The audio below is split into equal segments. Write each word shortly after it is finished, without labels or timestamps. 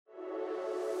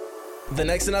The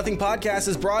Next to Nothing podcast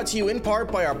is brought to you in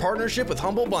part by our partnership with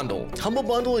Humble Bundle. Humble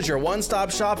Bundle is your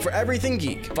one-stop shop for everything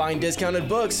geek. Find discounted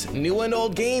books, new and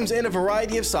old games, and a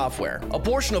variety of software. A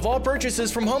portion of all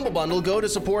purchases from Humble Bundle go to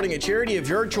supporting a charity of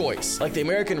your choice, like the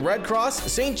American Red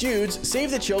Cross, St. Jude's,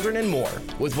 Save the Children, and more.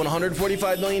 With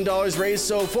 $145 million raised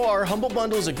so far, Humble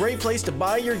Bundle is a great place to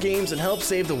buy your games and help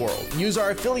save the world. Use our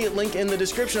affiliate link in the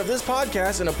description of this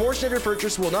podcast, and a portion of your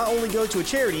purchase will not only go to a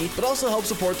charity, but also help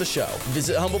support the show.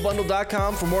 Visit humblebundle.com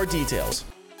for more details.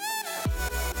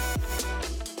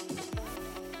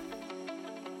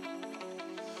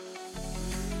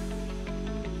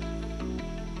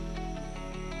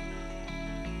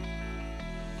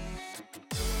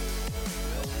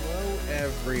 Hello,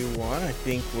 everyone. I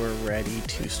think we're ready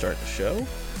to start the show.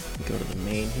 Go to the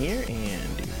main here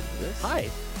and do this. Hi,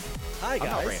 guys. I'm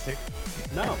not ranting.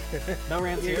 No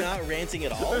rants You're here. not ranting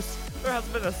at all? There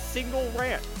hasn't been a single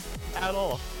rant at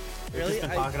all. Really? Just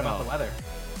been talking about the weather.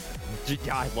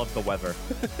 Yeah, I love the weather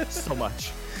so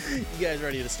much. You guys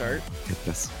ready to start?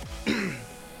 Goodness.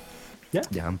 Yeah.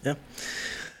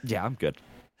 Yeah, I'm good.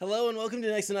 Hello and welcome to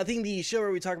Next to Nothing, the show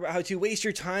where we talk about how to waste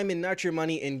your time and not your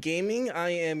money in gaming.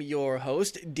 I am your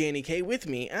host, Danny K. With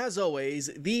me, as always,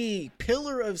 the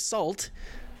Pillar of Salt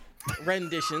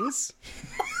renditions.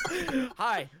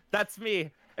 Hi, that's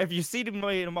me. If you see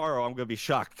me tomorrow, I'm gonna be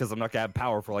shocked because I'm not gonna have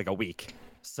power for like a week.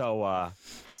 So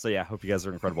yeah, hope you guys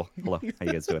are incredible. Hello, how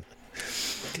you guys doing?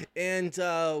 And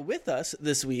with us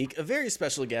this week, a very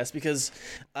special guest because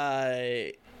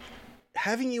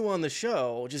having you on the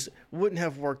show just wouldn't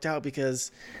have worked out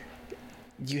because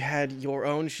you had your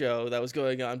own show that was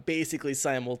going on basically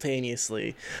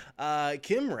simultaneously.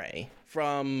 Kim Ray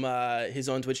from his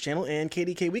own Twitch channel and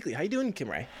KDK Weekly. How you doing, Kim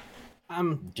Ray?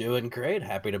 I'm doing great.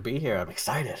 Happy to be here. I'm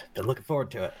excited. Been looking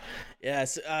forward to it.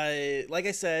 Yes, like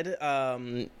I said,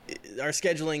 our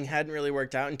scheduling hadn't really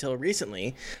worked out until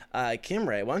recently. Kim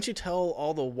Ray, why don't you tell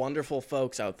all the wonderful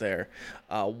folks out there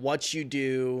what you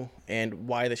do and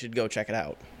why they should go check it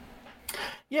out?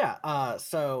 Yeah,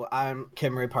 so I'm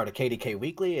Kim Ray, part of KDK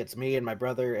Weekly. It's me and my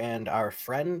brother and our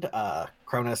friend,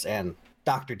 Cronus and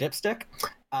Dr. Dipstick.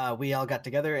 We all got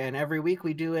together, and every week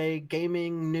we do a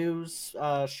gaming news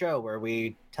show where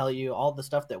we tell you all the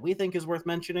stuff that we think is worth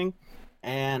mentioning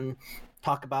and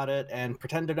talk about it and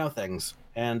pretend to know things.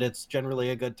 And it's generally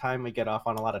a good time. We get off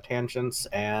on a lot of tangents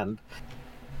and,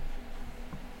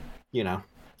 you know,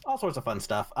 all sorts of fun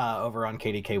stuff over on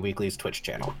KDK Weekly's Twitch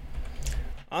channel.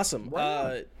 Awesome.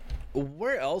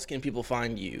 Where else can people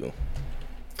find you?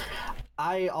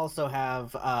 I also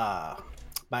have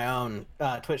my own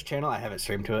Twitch channel. I haven't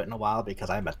streamed to it in a while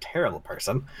because I'm a terrible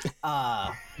person.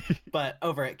 But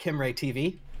over at Kim Ray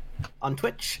TV on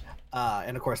Twitch,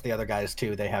 and of course the other guys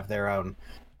too, they have their own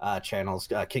channels,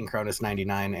 King Cronus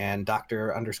 99 and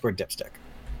Dr._Dipstick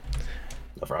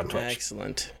over on Twitch.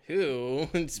 Excellent. Who,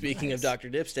 speaking of Dr.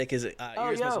 Dipstick, is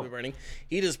ears must be burning.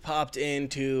 He just popped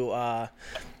into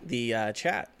the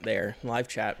chat there, live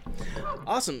chat.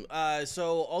 Awesome.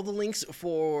 So all the links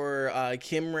for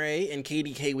Kim Ray and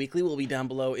KDK Weekly will be down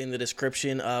below in the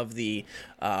description of the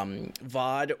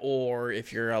VOD, or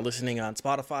if you're listening on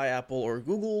Spotify, Apple, or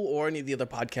Google, or any of the other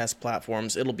podcast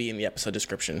platforms, it'll be in the episode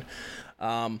description.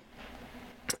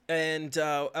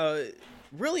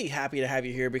 Really happy to have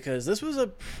you here because this was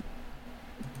a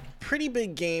pretty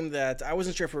big game that I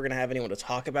wasn't sure if we were going to have anyone to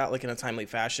talk about like in a timely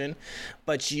fashion,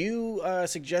 but you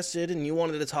suggested and you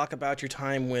wanted to talk about your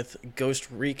time with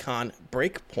Ghost Recon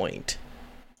Breakpoint.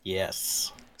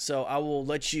 Yes. So I will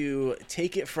let you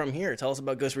take it from here. Tell us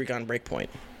about Ghost Recon Breakpoint.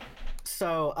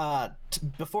 So,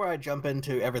 before I jump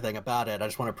into everything about it, I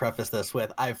just want to preface this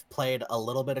with, I've played a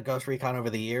little bit of Ghost Recon over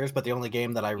the years, but the only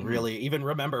game that I really even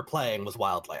remember playing was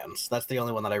Wildlands. That's the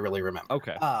only one that I really remember.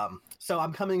 Okay. So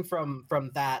I'm coming from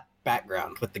that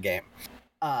background with the game.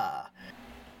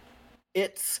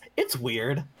 It's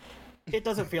weird. It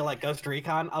doesn't feel like Ghost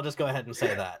Recon. I'll just go ahead and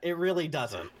say that. It really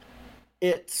doesn't.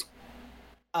 It's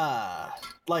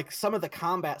like some of the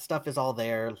combat stuff is all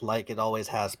there like it always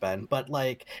has been, but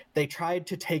like they tried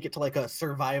to take it to like a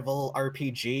survival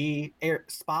RPG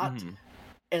spot,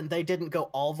 and they didn't go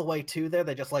all the way to there.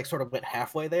 They just like sort of went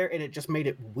halfway there, and it just made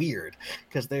it weird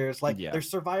because there's like there's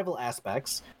survival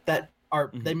aspects that are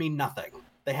they mean nothing.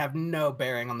 They have no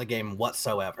bearing on the game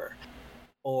whatsoever.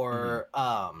 Or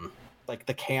like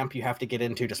the camp you have to get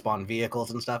into to spawn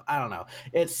vehicles and stuff. I don't know.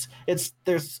 It's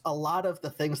there's a lot of the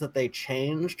things that they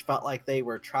changed felt like they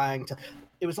were trying to.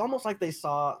 It was almost like they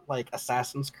saw like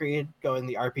Assassin's Creed going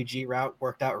the RPG route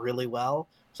worked out really well,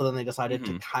 so then they decided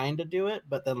to kind of do it,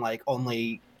 but then like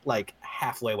only like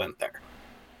halfway went there.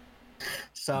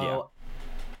 So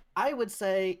I would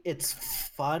say it's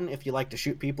fun if you like to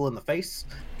shoot people in the face,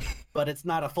 but it's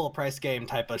not a full price game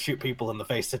type of shoot people in the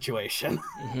face situation.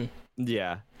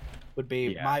 Yeah. Would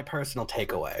be my personal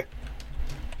takeaway.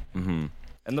 Mm-hmm.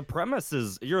 And the premise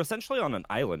is you're essentially on an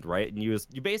island, right? And you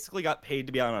basically got paid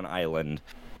to be on an island,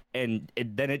 and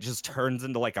then it just turns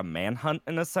into like a manhunt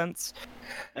in a sense.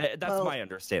 That's my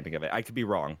understanding of it. I could be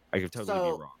wrong. I could totally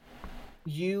be wrong.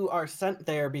 You are sent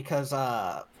there because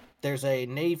there's a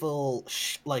naval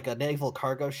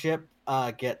cargo ship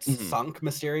gets sunk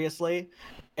mysteriously,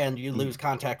 and you lose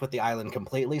contact with the island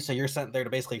completely. So you're sent there to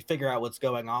basically figure out what's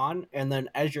going on, and then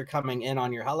as you're coming in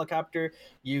on your helicopter,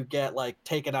 you get like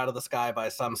taken out of the sky by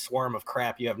some swarm of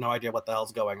crap. You have no idea what the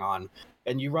hell's going on,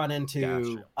 and you run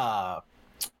into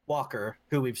Walker,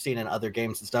 who we've seen in other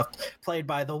games and stuff, played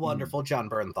by the wonderful John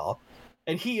Bernthal.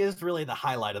 And he is really the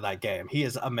highlight of that game. He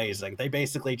is amazing. They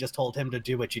basically just told him to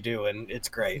do what you do, and it's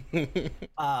great.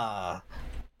 And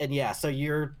yeah, so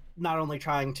you're not only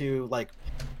trying to like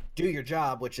do your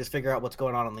job, which is figure out what's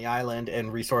going on the island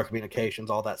and restore communications,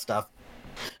 all that stuff,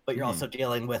 but you're also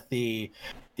dealing with the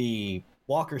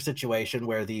Walker situation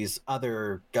where these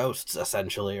other ghosts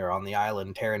essentially are on the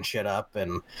island tearing shit up,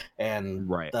 and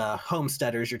the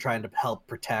homesteaders you're trying to help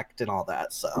protect and all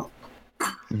that. So.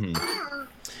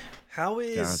 How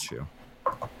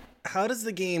does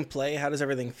the game play? How does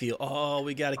everything feel? Oh,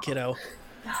 we got a kiddo.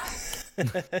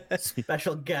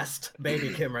 Special guest, baby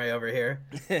Kimray over here.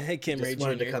 Hey, Kimray Just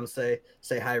wanted to come say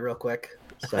hi real quick.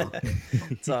 So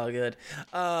it's all good.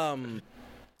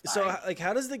 So like,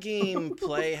 how does the game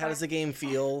play? How does the game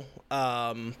feel?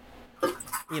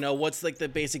 What's like the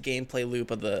basic gameplay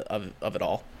loop of it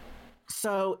all?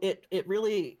 So it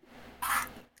really,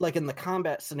 like in the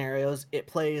combat scenarios, it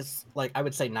plays like I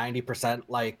would say 90%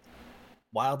 like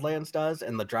Wildlands does,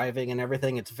 and the driving and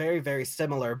everything. It's very, very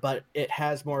similar, but it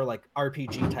has more like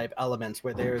RPG type elements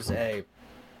where there's a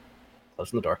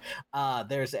closing the door.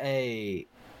 There's a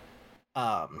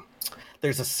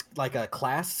like a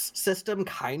class system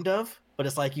kind of, but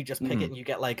it's like you just pick it and you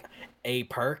get like a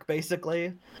perk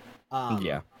basically.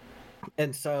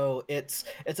 And so it's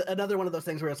another one of those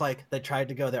things where it's like they tried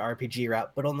to go the RPG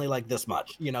route, but only like this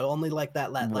much, only like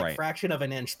that like fraction of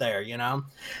an inch there,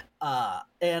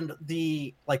 and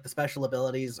the special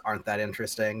abilities aren't that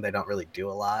interesting. They don't really do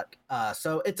a lot.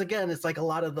 So it's like a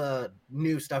lot of the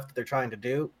new stuff that they're trying to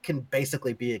do can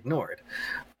basically be ignored.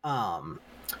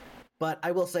 But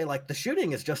I will say, like, the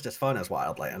shooting is just as fun as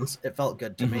Wildlands. It felt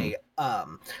good to me.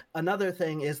 Another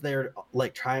thing is they're,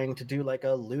 like, trying to do, like,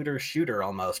 a looter shooter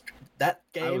almost. That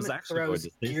game throws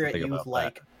gear at you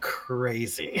like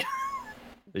crazy.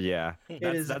 Yeah,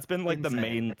 that's been, like, insane. The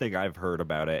main thing I've heard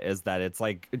about it is that it's,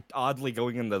 like, oddly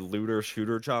going in the looter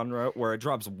shooter genre where it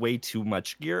drops way too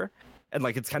much gear. And,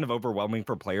 like, it's kind of overwhelming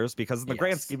for players because in the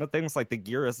grand scheme of things, like, the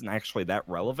gear isn't actually that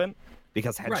relevant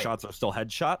because headshots are still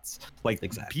headshots. Like,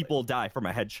 people die from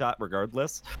a headshot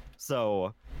regardless.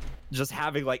 So just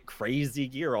having, like, crazy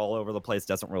gear all over the place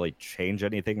doesn't really change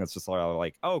anything. It's just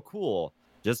like, oh, cool.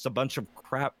 Just a bunch of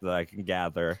crap that I can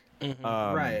gather.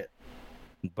 But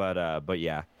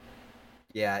yeah.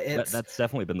 Yeah, that's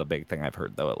definitely been the big thing I've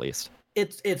heard, though, at least.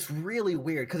 It's really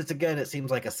weird because it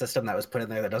seems like a system that was put in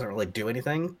there that doesn't really do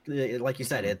anything. Like you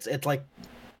said, it's like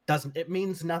it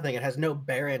means nothing. It has no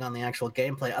bearing on the actual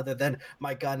gameplay other than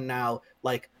my gun now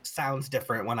like sounds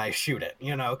different when I shoot it,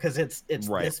 because it's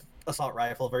this assault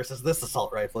rifle versus this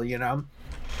assault rifle,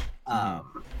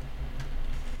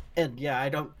 and yeah, I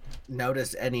don't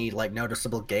notice any like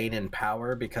noticeable gain in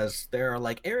power because there are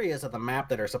like areas of the map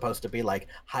that are supposed to be like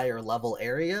higher level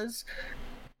areas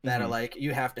that are like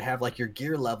you have to have like your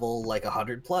gear level like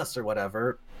 100 plus or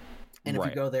whatever, and if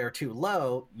you go there too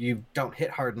low you don't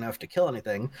hit hard enough to kill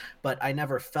anything. But I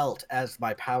never felt as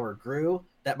my power grew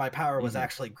that my power was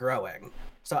actually growing.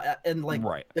 So and like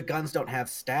the guns don't have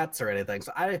stats or anything,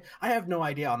 so I have no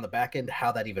idea on the back end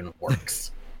how that even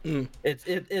works.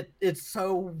 It's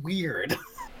so weird.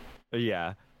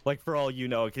 Yeah, like for all you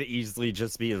know, it could easily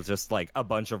just be like a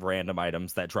bunch of random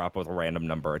items that drop with a random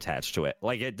number attached to it.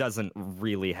 Like it doesn't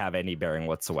really have any bearing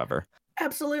whatsoever.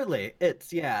 Absolutely.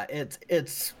 It's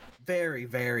very,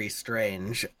 very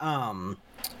strange. And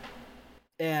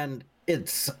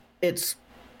it's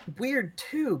weird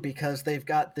too because they've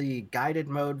got the guided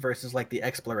mode versus like the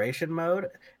exploration mode,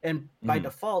 and by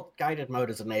default guided mode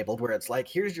is enabled where it's like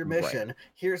here's your mission,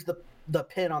 here's the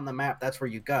pin on the map, that's where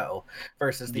you go,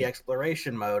 versus the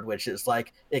exploration mode, which is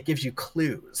like it gives you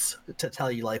clues to tell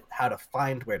you like how to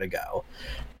find where to go.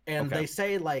 And they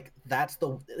say like it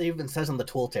even says in the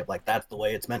tooltip like that's the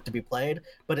way it's meant to be played,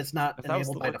 but it's not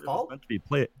enabled by default. Meant to be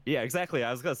played. Yeah, exactly.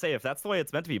 I was gonna say if that's the way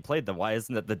it's meant to be played, then why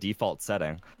isn't it the default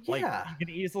setting? Like you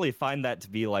can easily find that to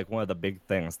be like one of the big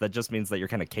things. That just means that you're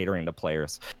kind of catering to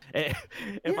players.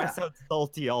 If I sound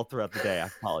salty all throughout the day, I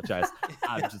apologize.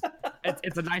 I'm just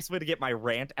it's a nice way to get my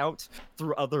rant out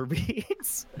through other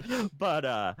means.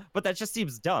 But that just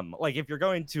seems dumb. Like if you're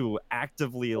going to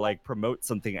actively like promote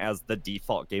something as the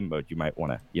default game mode, you might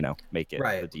want to, make it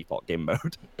the default game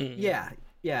mode. Yeah.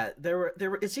 There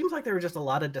were. It seems like there were just a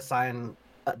lot of design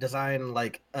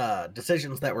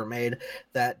decisions that were made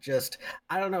that just,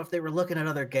 I don't know if they were looking at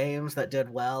other games that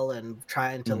did well and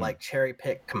trying to like cherry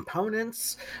pick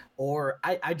components, or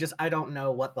I don't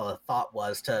know what the thought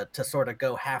was to sort of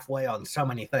go halfway on so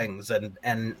many things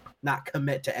and not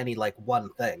commit to any like one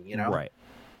thing, Right.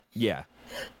 Yeah.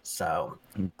 So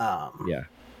yeah.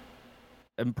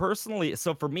 And personally,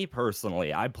 so for me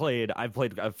personally, I've played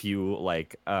a few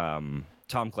like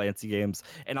Tom Clancy games,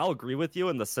 and I'll agree with you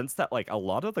in the sense that like a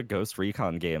lot of the Ghost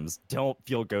Recon games don't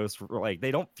feel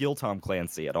they don't feel Tom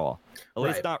Clancy at all. At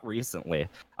least not recently.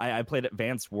 I played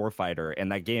Advanced Warfighter,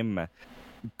 and that game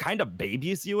kind of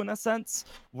babies you in a sense,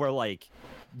 where like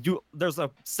there's a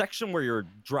section where you're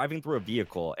driving through a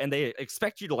vehicle and they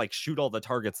expect you to like shoot all the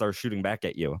targets that are shooting back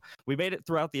at you. We made it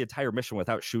throughout the entire mission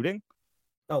without shooting.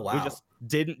 Oh wow. We just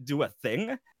didn't do a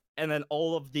thing. And then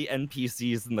all of the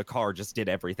NPCs in the car just did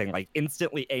everything, like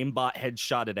instantly aimbot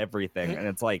headshotted everything. And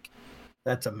it's like,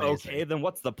 that's amazing. Okay, then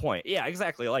what's the point? Yeah,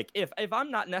 exactly. Like if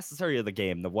I'm not necessary to the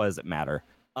game, then what does it matter?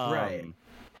 Right.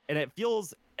 And it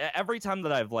feels every time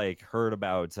that I've like heard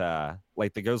about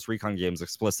like the Ghost Recon games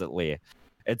explicitly,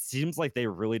 it seems like they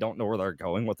really don't know where they're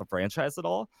going with the franchise at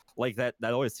all. Like that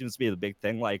always seems to be the big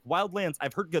thing. Like Wildlands,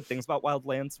 I've heard good things about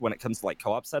Wildlands when it comes to like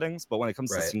co-op settings, but when it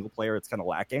comes to single player, it's kind of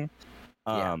lacking.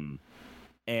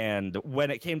 And when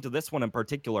it came to this one in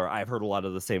particular, I've heard a lot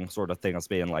of the same sort of things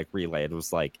being like relayed. It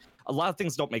was like a lot of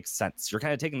things don't make sense. You're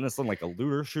kind of taking this in like a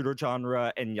looter shooter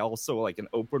genre, and also like an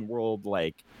open world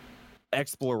like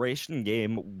exploration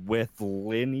game with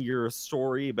linear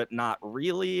story, but not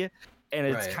really. And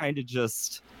it's kind of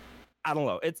just, I don't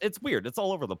know. It's weird. It's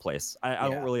all over the place. I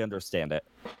don't really understand it.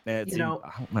 And I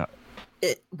don't know.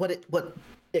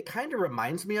 It kind of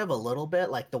reminds me of a little bit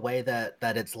like the way that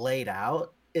it's laid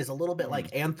out is a little bit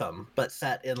like Anthem, but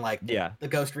set in like the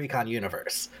Ghost Recon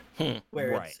universe,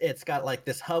 where it's got like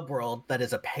this hub world that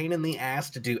is a pain in the ass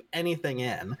to do anything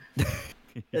in.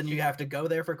 And you have to go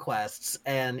there for quests,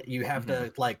 and you have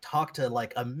to like talk to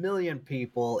like a million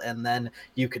people, and then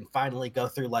you can finally go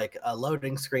through like a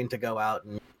loading screen to go out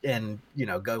and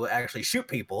go actually shoot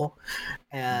people.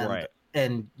 And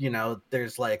and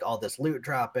there's like all this loot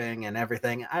dropping and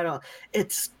everything.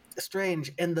 It's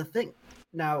strange. And the thing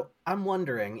now, I'm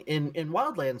wondering, in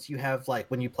Wildlands you have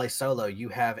like when you play solo, you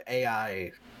have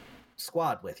AI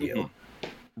squad with you.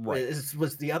 Right.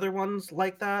 Was the other ones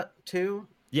like that too?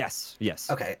 Yes.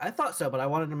 Okay, I thought so, but I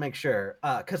wanted to make sure,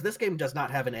 because this game does not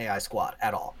have an AI squad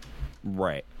at all.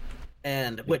 Right.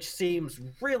 And which seems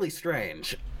really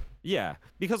strange. Yeah,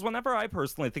 because whenever I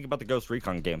personally think about the Ghost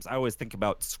Recon games, I always think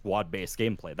about squad-based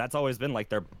gameplay. That's always been like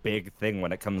their big thing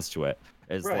when it comes to it.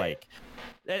 Is like,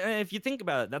 and if you think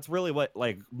about it, that's really what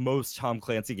like most Tom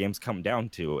Clancy games come down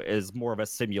to, is more of a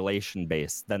simulation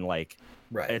base than like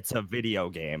it's a video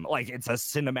game. Like it's a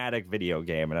cinematic video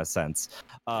game in a sense.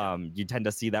 You tend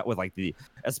to see that with like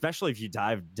especially if you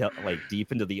dive like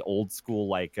deep into the old school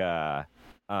like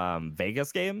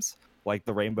Vegas games, like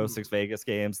the Rainbow Six Vegas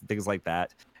games and things like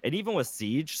that. And even with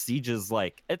Siege is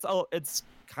like it's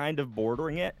kind of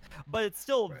bordering it, but it's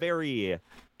still very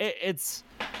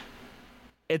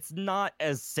it's not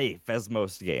as safe as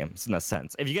most games in a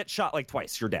sense. If you get shot like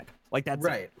twice, you're dead. Like that's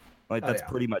it. Like that's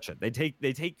pretty much it. They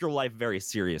take your life very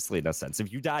seriously in a sense.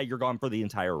 If you die, you're gone for the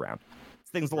entire round.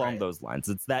 It's things along those lines.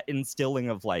 It's that instilling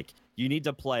of like you need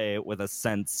to play with a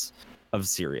sense of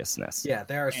seriousness. Yeah,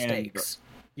 there are stakes.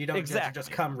 You don't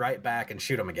just come right back and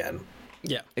shoot them again.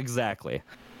 Yeah, exactly.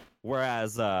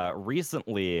 Whereas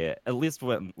recently, at least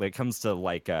when it comes to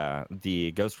like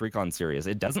the Ghost Recon series,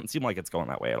 it doesn't seem like it's going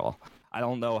that way at all. I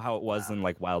don't know how it was in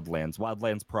like Wildlands.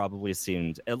 Wildlands probably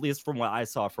seemed, at least from what I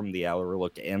saw from the outer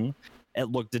look in, it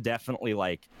looked definitely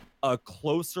like a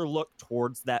closer look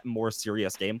towards that more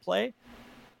serious gameplay,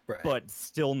 but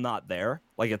still not there.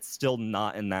 Like it's still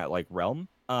not in that like realm.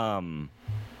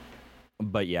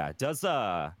 But yeah, does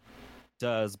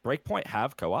Breakpoint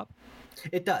have co-op?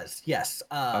 It does, yes.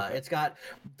 Okay. It's got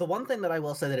the one thing that I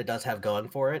will say that it does have going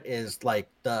for it is like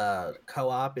the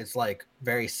co-op is like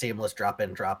very seamless drop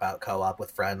in, drop out co-op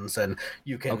with friends, and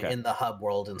you can in the hub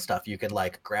world and stuff, you can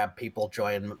like grab people,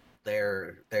 join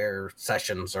their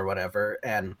sessions or whatever,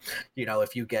 and you know,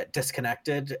 if you get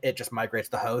disconnected, it just migrates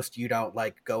the host. You don't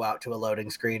like go out to a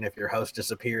loading screen if your host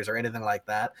disappears or anything like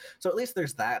that. So at least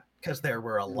there's that, because there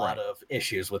were a lot of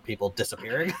issues with people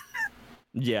disappearing.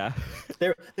 Yeah.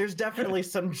 There's definitely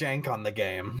some jank on the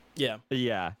game. Yeah.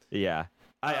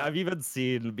 I've even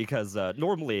seen, because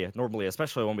normally,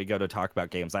 especially when we go to talk about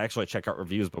games, I actually check out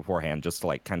reviews beforehand just to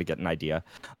like kind of get an idea.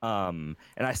 And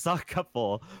I saw a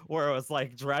couple where it was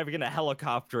like driving in a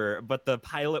helicopter, but the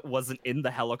pilot wasn't in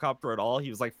the helicopter at all.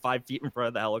 He was like 5 feet in front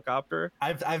of the helicopter.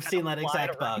 I've seen that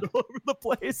exact bug all over the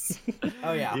place.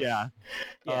 Oh yeah.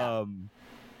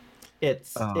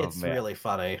 It's really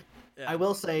funny. I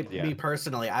will say, me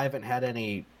personally, I haven't had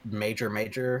any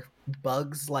major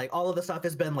bugs. Like, all of the stuff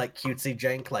has been like cutesy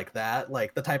jank like that,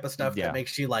 like the type of stuff that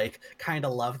makes you like kind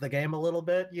of love the game a little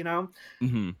bit, you know?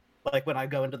 Like when I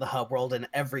go into the hub world and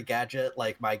every gadget,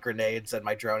 like my grenades and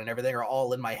my drone and everything, are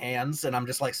all in my hands, and I'm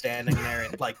just like standing there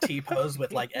in like T-pose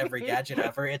with like every gadget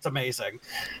ever. It's amazing.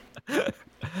 But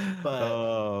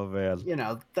oh man, you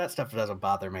know, that stuff doesn't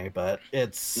bother me, but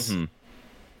it's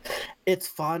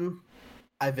fun.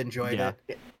 I've enjoyed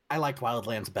it. I liked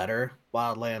Wildlands better.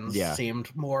 Wildlands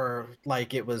seemed more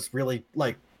like it was really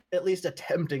like at least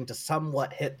attempting to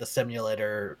somewhat hit the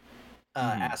simulator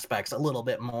aspects a little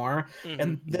bit more.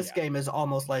 And this game is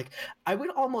almost like, I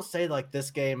would almost say like this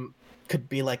game could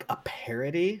be like a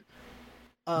parody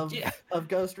of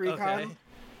Ghost Recon.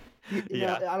 Okay. You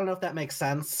know, I don't know if that makes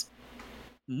sense.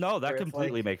 No, that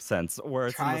completely like, makes sense. Where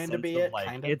it's trying to be it, like,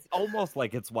 kind of. It's almost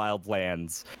like it's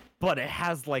Wildlands, but it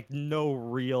has like no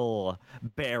real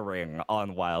bearing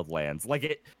on Wildlands. Like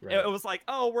it was like,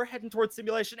 oh, we're heading towards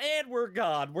simulation and we're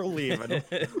gone. We're leaving.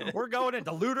 We're going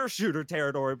into looter shooter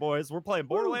territory, boys. We're playing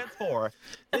Borderlands 4.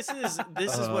 This is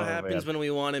what happens when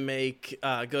we want to make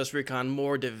Ghost Recon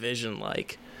more Division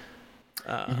like.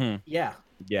 Yeah.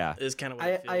 Is kind of what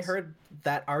it feels. I heard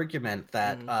that argument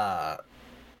that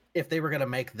if they were going to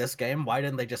make this game, why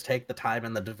didn't they just take the time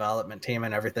and the development team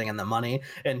and everything and the money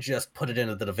and just put it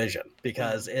into the Division?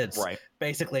 Because it's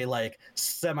basically like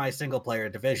semi-single player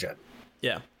Division.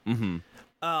 Yeah.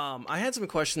 I had some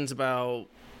questions about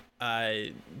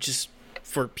just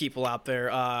for people out there.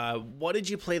 What did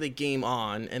you play the game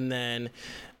on? And then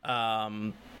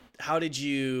how did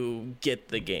you get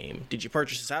the game? Did you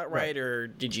purchase this outright or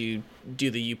did you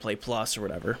do the Uplay Plus or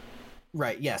whatever?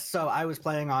 Right, yes. So I was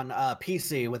playing on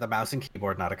PC with a mouse and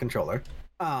keyboard, not a controller.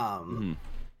 And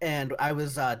I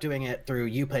was doing it through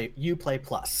Uplay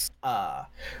Plus,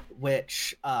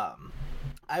 which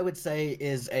I would say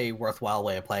is a worthwhile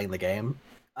way of playing the game.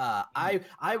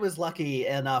 I was lucky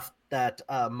enough that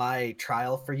my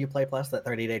trial for Uplay Plus, that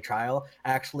 30-day trial,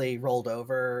 actually rolled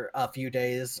over a few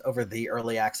days over the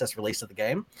early access release of the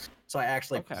game. So I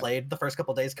actually played the first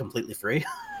couple days completely free.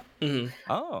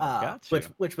 Oh, gotcha.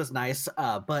 Which was nice.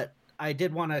 But I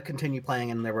did want to continue playing,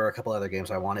 and there were a couple other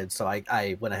games I wanted, so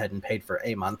I went ahead and paid for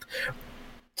a month.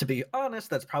 To be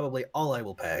honest, that's probably all I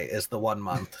will pay is the 1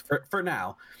 month for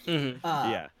now.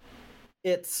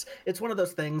 It's one of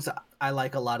those things. I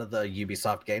like a lot of the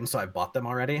Ubisoft games, so I bought them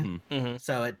already.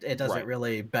 So it doesn't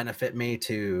really benefit me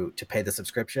to pay the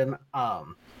subscription.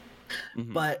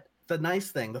 But the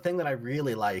nice thing, the thing that I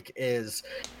really like is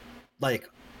like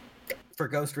for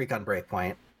Ghost Recon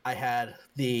Breakpoint, I had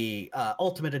the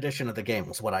Ultimate Edition of the game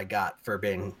was what I got for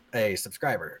being a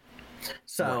subscriber.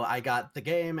 So I got the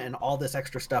game and all this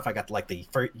extra stuff. I got like the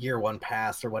year 1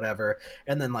 pass or whatever,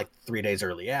 and then like 3 days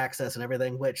early access and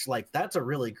everything, which like that's a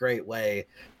really great way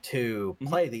to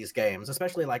play these games,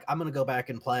 especially like I'm going to go back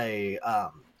and play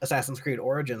Assassin's Creed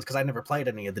Origins because I never played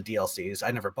any of the DLCs.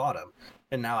 I never bought them,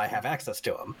 and now I have access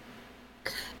to them.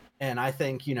 And I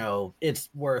think, you know, it's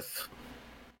worth...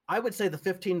 I would say the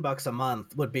 $15 a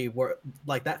month would be worth,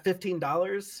 like that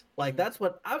 $15. Like that's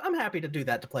what I'm happy to do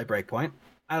that to play Breakpoint.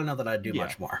 I don't know that I'd do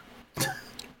much more.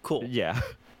 Cool. Yeah.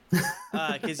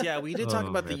 Because we did talk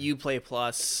about the Uplay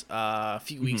Plus a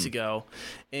few weeks ago,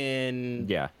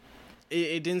 and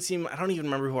it didn't seem. I don't even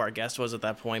remember who our guest was at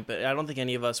that point, but I don't think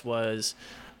any of us was.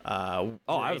 I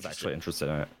was actually interested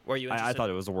in it. Were you interested? I thought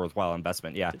it was a worthwhile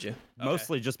investment. Yeah. Did you? Okay.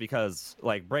 Mostly just because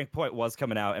like Breakpoint was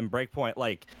coming out, and Breakpoint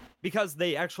like. Because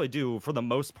they actually do, for the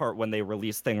most part, when they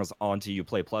release things onto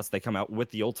Uplay Plus, they come out with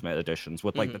the Ultimate Editions,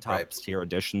 with like the top tier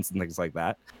editions and things like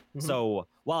that. So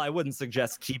while I wouldn't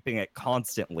suggest keeping it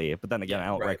constantly, but then again, I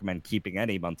don't recommend keeping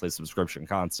any monthly subscription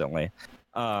constantly.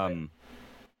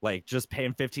 Like just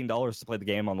paying $15 to play the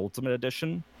game on Ultimate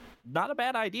Edition, not a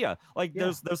bad idea. Like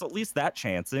there's at least that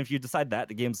chance. And if you decide that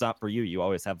the game's not for you, you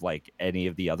always have like any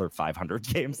of the other 500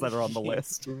 games that are on the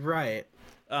list. Right.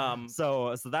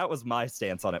 So that was my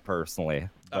stance on it personally.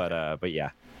 But yeah.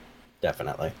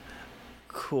 Definitely.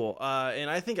 Cool.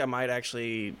 And I think I might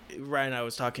actually, Ryan, I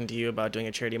was talking to you about doing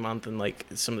a charity month and like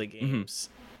some of the games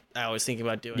I was thinking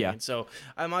about doing. Yeah. And so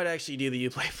I might actually do the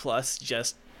Uplay Plus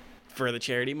just for the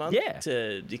charity month.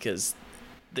 Yeah. Because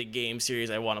the game series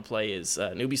I want to play is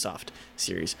an Ubisoft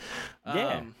series.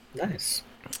 Yeah. Nice.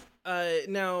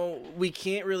 Now, we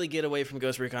can't really get away from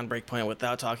Ghost Recon Breakpoint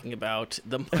without talking about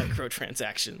the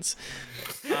microtransactions.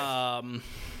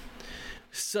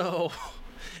 So,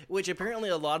 which apparently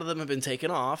a lot of them have been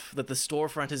taken off, that the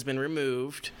storefront has been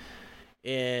removed,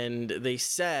 and they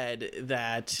said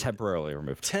that... Temporarily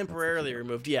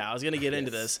removed. Yeah, I was going to get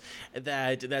into this.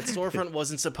 That storefront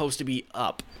wasn't supposed to be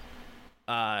up.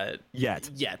 Yet.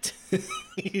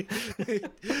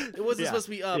 It wasn't supposed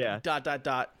to be up,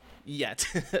 yet.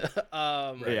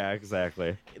 Yeah,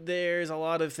 exactly. There's a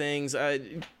lot of things.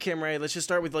 Kim-Ray, let's just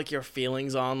start with like your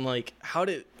feelings on like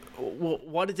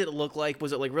what did it look like?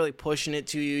 Was it like really pushing it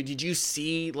to you? Did you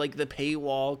see like the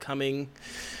paywall coming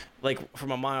like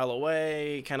from a mile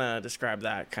away? Kind of describe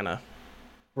that kind of.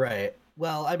 Right.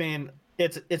 Well, I mean,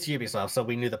 it's Ubisoft, so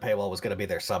we knew the paywall was going to be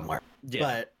there somewhere.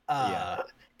 Yeah.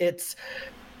 But it's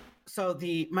so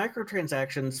the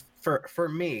microtransactions for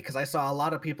me, because I saw a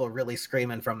lot of people really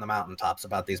screaming from the mountaintops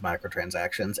about these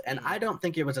microtransactions, and I don't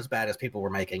think it was as bad as people were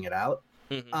making it out.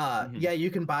 Yeah, you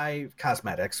can buy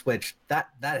cosmetics, which that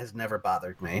has never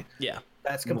bothered me. Yeah.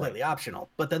 That's completely optional.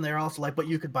 But then they're also like, but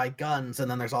you could buy guns,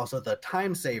 and then there's also the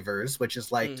time savers, which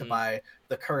is like to buy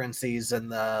the currencies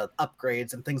and the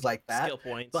upgrades and things like that. Skill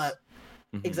points. But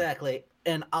exactly.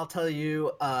 And I'll tell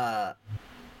you,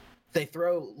 they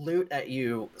throw loot at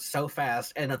you so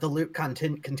fast, and the loot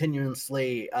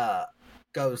continuously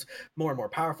goes more and more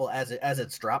powerful as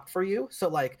it's dropped for you. So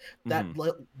like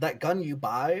that gun you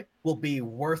buy will be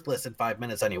worthless in 5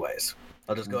 minutes anyways.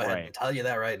 I'll just go ahead and tell you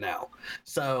that right now.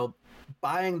 So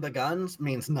buying the guns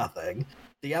means nothing.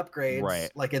 The upgrades,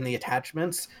 like in the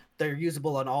attachments, they're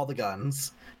usable on all the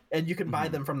guns, and you can buy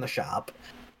them from the shop.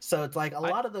 So it's like a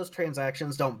lot of those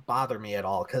transactions don't bother me at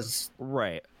all, because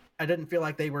I didn't feel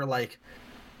like they were like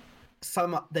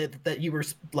that you were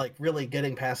like really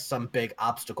getting past some big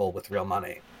obstacle with real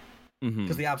money,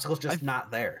 because the obstacle's just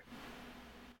not there.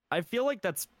 I feel like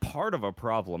that's part of a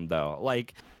problem though.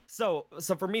 Like, so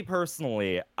for me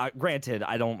personally, granted,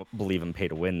 I don't believe in pay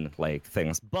to win like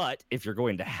things, but if you're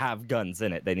going to have guns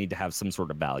in it, they need to have some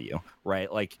sort of value,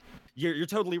 right? Like, you're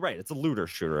totally right. It's a looter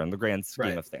shooter in the grand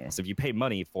scheme of things. If you pay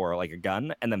money for like a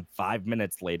gun, and then 5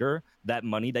 minutes later, that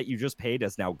money that you just paid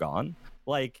is now gone.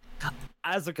 Like,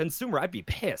 as a consumer, I'd be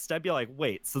pissed. I'd be like,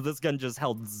 wait, so this gun just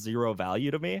held zero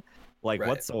value to me, like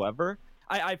whatsoever.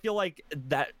 I feel like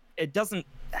that it doesn't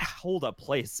hold a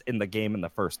place in the game in the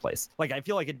first place. Like, I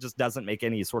feel like it just doesn't make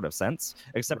any sort of sense,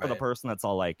 except for the person that's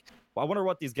all like, well, I wonder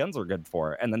what these guns are good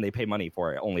for, and then they pay money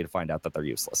for it only to find out that they're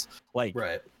useless. Like,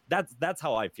 that's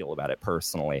how I feel about it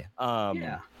personally.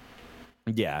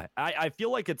 Yeah, I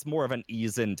feel like it's more of an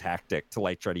ease-in tactic to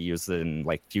like try to use it in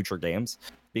like future games,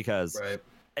 because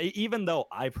even though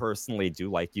I personally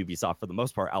do like Ubisoft for the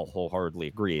most part, I'll wholeheartedly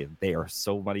agree they are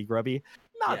so money grubby.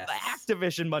 Not the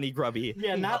Activision money grubby.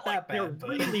 Yeah, not that bad. They're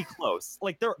really close.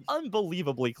 Like, they're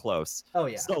unbelievably close. Oh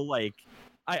yeah. So like,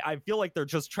 I feel like they're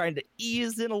just trying to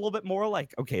ease in a little bit more.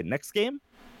 Like, okay, next game,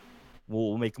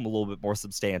 we'll make them a little bit more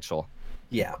substantial.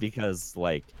 Yeah. Because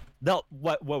like,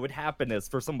 what would happen is,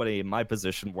 for somebody in my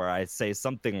position where I say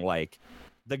something like,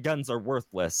 the guns are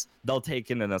worthless, they'll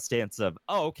take it in a stance of,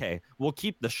 oh, okay, we'll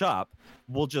keep the shop,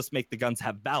 we'll just make the guns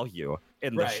have value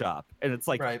in the shop. And it's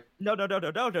like, no. You're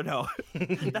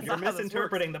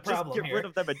misinterpreting the problem. Just get rid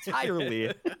of them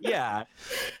entirely. Yeah.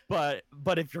 But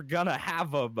if you're gonna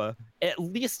have them, at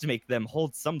least make them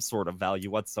hold some sort of value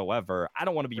whatsoever. I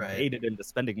don't want to be baited into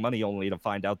spending money only to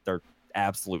find out they're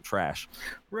absolute trash.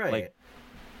 Like,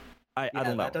 I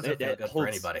don't know. That doesn't feel good for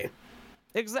anybody.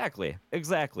 Exactly.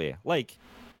 Like,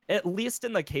 at least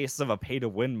in the case of a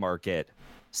pay-to-win market,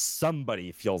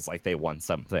 somebody feels like they won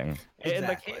something. Exactly. In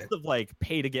the case of, like,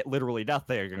 pay to get literally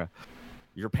nothing,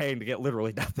 you're paying to get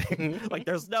literally nothing. Like,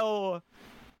 there's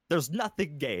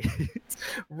nothing gained.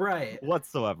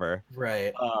 Whatsoever.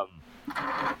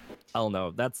 I don't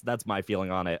know. That's my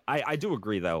feeling on it. I do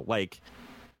agree, though. Like,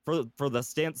 for the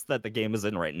stance that the game is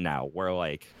in right now, where,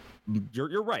 like,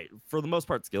 you're right. For the most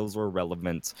part, skills are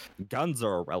irrelevant. Guns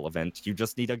are irrelevant. You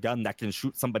just need a gun that can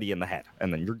shoot somebody in the head,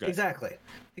 and then you're good. Exactly.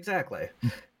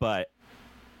 But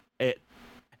it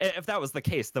if that was the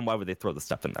case, then why would they throw the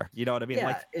stuff in there? You know what I mean? Yeah,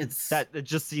 Like it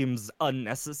just seems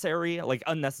unnecessary, like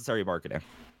unnecessary marketing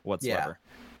whatsoever.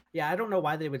 Yeah, I don't know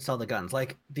why they would sell the guns.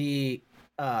 Like the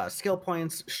skill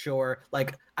points, sure.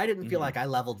 Like I didn't feel like I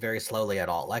leveled very slowly at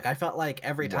all. Like I felt like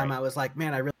every time I was like,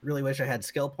 man, I really wish I had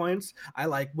skill points. I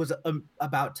like was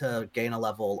about to gain a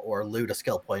level or loot a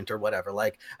skill point or whatever.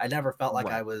 Like I never felt like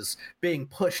I was being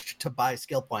pushed to buy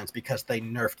skill points because they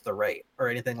nerfed the rate or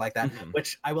anything like that.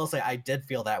 Which I will say I did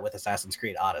feel that with Assassin's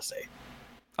Creed Odyssey.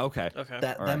 Okay.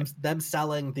 That them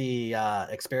selling the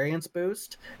experience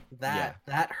boost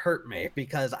that hurt me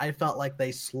because I felt like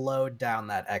they slowed down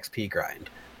that XP grind.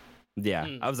 Yeah,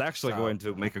 I was actually going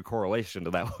to make a correlation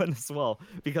to that one as well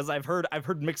because I've heard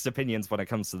mixed opinions when it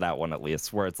comes to that one, at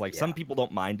least, where it's like some people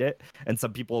don't mind it and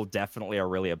some people definitely are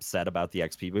really upset about the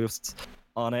XP boosts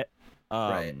on it.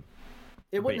 Right.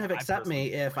 It wouldn't have upset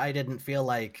me if I didn't feel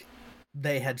like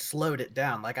they had slowed it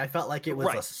down. Like I felt like it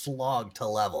was a slog to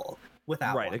level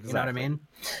without one, exactly. You know what I mean?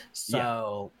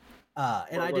 So,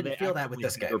 and I didn't feel that with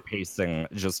this game. Pacing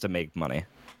just to make money.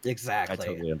 Exactly. I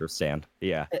totally understand.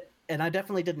 Yeah. And I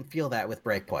definitely didn't feel that with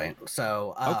Breakpoint.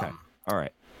 So, okay. All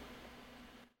right.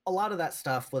 A lot of that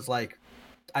stuff was like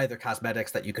either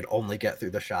cosmetics that you could only get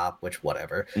through the shop, which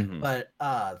whatever. But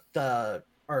the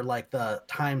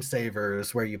time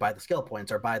savers where you buy the skill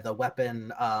points or buy the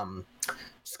weapon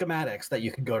schematics that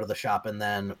you can go to the shop and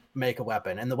then make a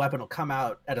weapon, and the weapon will come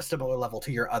out at a similar level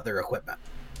to your other equipment.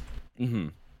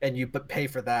 And you pay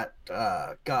for that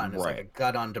gun. It's like a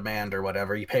gun on demand or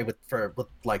whatever. You pay with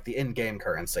like the in-game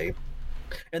currency.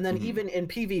 And then even in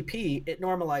PvP, it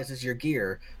normalizes your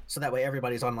gear so that way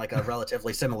everybody's on like a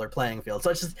relatively similar playing field.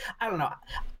 So it's just, I don't know.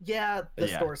 Yeah, the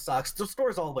store sucks. The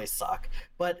stores always suck,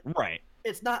 but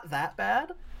it's not that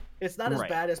bad. It's not as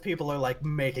bad as people are like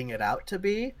making it out to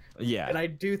be. Yeah. And I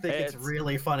do think it's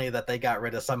really funny that they got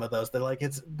rid of some of those. They're like,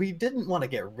 we didn't want to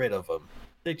get rid of them.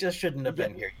 They just shouldn't have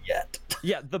been here yet.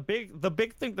 Yeah, the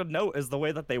big thing to note is the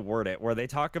way that they word it, where they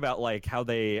talk about like how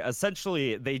they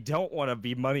essentially they don't want to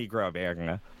be money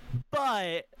grubbing,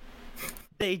 but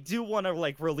they do want to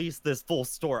like release this full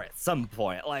store at some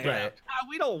point. Like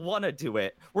we don't want to do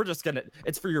it. We're just gonna.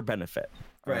 It's for your benefit.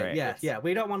 Right. Yeah.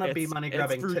 We don't want to be money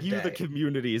grubbing today. It's for you, the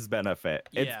community's benefit.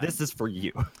 This is for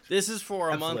you. This is for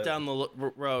a month down the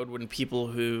road when people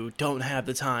who don't have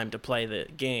the time to play the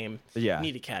game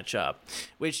need to catch up.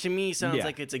 Which to me sounds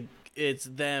like it's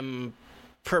them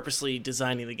purposely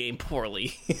designing the game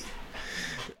poorly.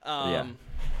 And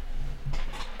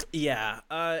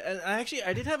actually,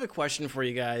 I did have a question for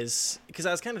you guys because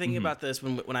I was kind of thinking about this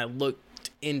when I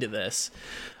looked into this.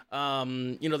 They're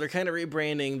kind of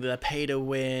rebranding the pay to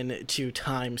win to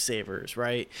time savers,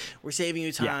 right? We're saving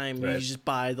you time. You just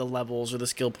buy the levels or the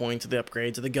skill points or the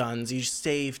upgrades or the guns. You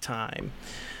save time.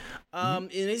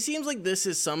 And it seems like this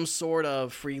is some sort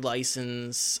of free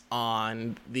license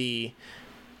on the...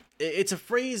 It's a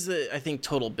phrase that I think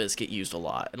Total Biscuit used a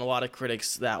lot, and a lot of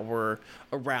critics that were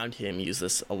around him use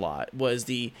this a lot, was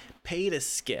the pay to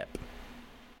skip.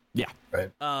 Yeah.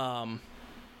 Right. What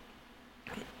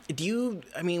do you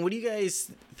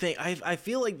guys think? I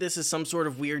feel like this is some sort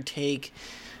of weird take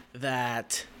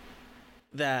that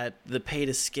the pay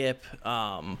to skip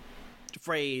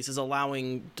phrase is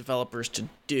allowing developers to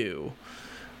do.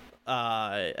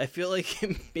 I feel like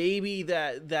maybe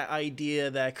that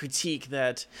idea, that critique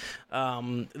that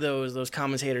those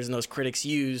commentators and those critics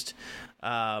used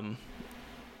kind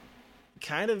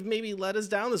of maybe led us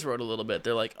down this road a little bit.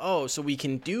 They're like, oh, so we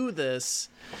can do this.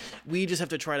 We just have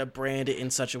to try to brand it in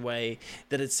such a way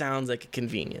that it sounds like a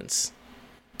convenience.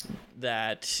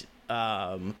 That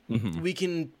we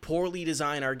can poorly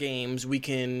design our games. We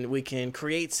can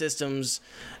create systems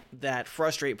that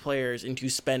frustrate players into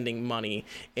spending money,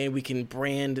 and we can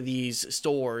brand these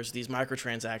stores, these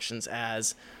microtransactions,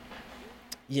 as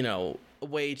a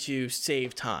way to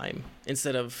save time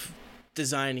instead of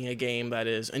designing a game that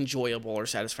is enjoyable or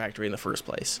satisfactory in the first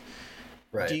place.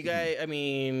 Right. Do you guys,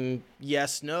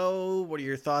 yes, no? What are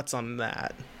your thoughts on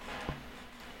that?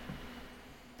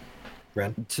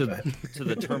 Ren? To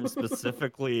the term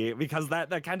specifically, because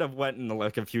that kind of went in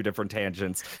like a few different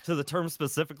tangents. To the term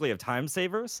specifically of time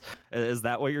savers, is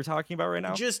that what you're talking about right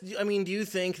now? Do you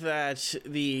think that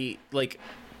do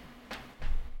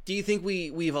you think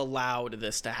we've allowed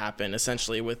this to happen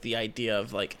essentially with the idea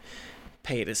of like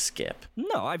pay to skip?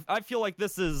 No, I feel like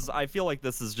this is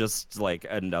just like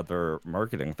another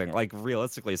marketing thing. Like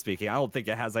realistically speaking, I don't think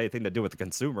it has anything to do with the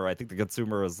consumer. I think the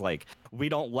consumer is like, we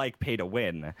don't like pay to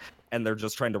win, and they're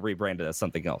just trying to rebrand it as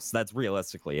something else. That's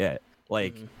realistically it.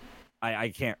 Like I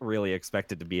can't really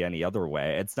expect it to be any other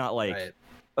way. It's not like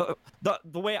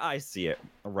the way I see it,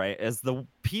 right, is the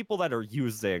people that are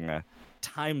using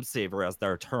time saver as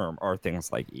their term are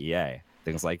things like EA,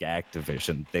 things like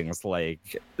Activision, things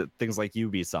like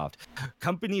Ubisoft,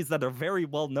 companies that are very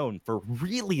well known for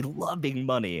really loving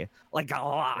money, like a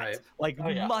lot, Right. like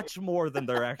much more than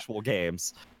their actual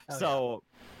games. So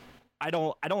I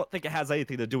don't think it has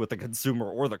anything to do with the consumer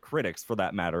or the critics for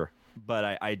that matter. But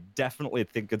I definitely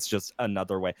think it's just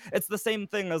another way. It's the same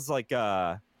thing as like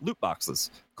loot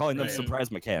boxes, calling them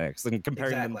surprise mechanics and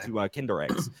comparing them to Kinder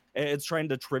eggs. It's trying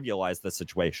to trivialize the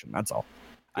situation. That's all.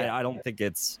 I don't think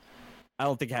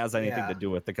it has anything to do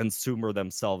with the consumer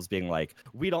themselves being like,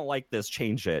 we don't like this,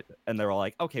 change it, and they're all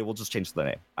like, okay, we'll just change the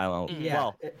name. I don't know. Yeah.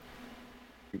 Well,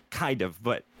 kind of,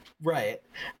 but right.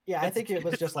 Yeah, I think it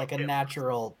was just like a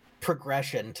natural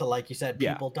progression to, like you said,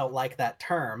 people don't like that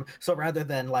term, so rather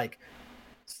than like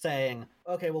saying,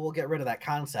 okay, well, we'll get rid of that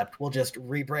concept, we'll just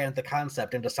rebrand the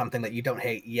concept into something that you don't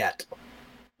hate yet.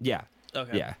 Yeah,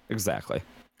 exactly.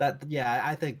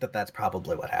 I think that's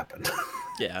probably what happened.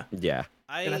 Yeah,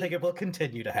 and I think it will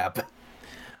continue to happen.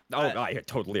 I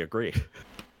totally agree.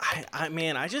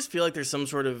 I just feel like there's some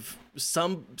sort of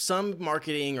some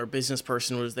marketing or business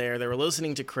person was there. They were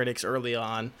listening to critics early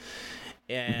on,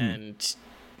 and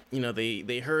you know,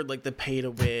 they heard like the pay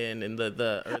to win and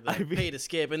the pay to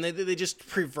skip, and they just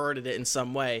perverted it in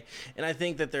some way. And I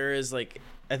think that there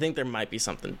might be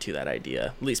something to that idea,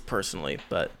 at least personally.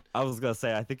 But I was gonna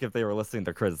say, I think if they were listening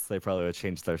to critics, they probably would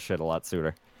change their shit a lot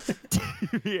sooner.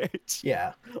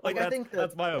 Yeah, like I think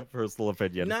that's my own personal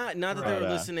opinion. Not that they were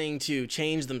listening to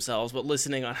change themselves, but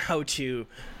listening on how to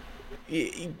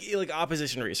like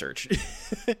opposition research.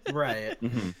 Right.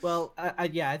 Well,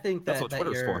 I think that's what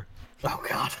Twitter's for. Oh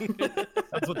God.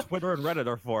 That's what Twitter and Reddit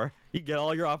are for. You get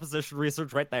all your opposition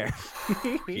research right there.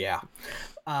 Yeah.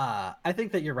 I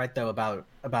think that you're right though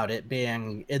about it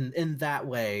being in that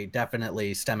way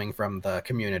definitely stemming from the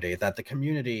community, that the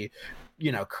community,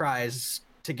 you know, cries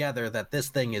together that this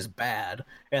thing is bad,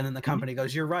 and then the company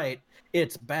goes, you're right,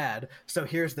 it's bad, so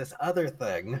here's this other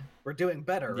thing we're doing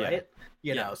better, right?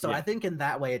 You know, so I think in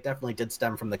that way it definitely did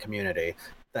stem from the community,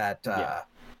 that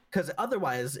because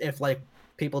otherwise if like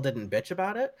people didn't bitch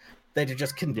about it, they'd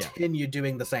just continue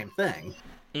doing the same thing.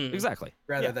 Exactly.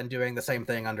 Rather than doing the same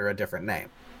thing under a different name.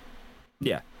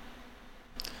 Yeah.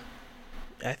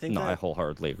 I think I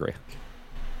wholeheartedly agree.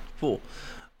 Cool.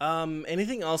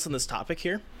 Anything else on this topic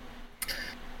here?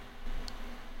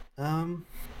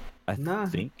 I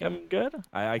think I'm good.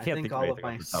 I can't think all of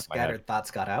my scattered thoughts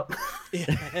got out. I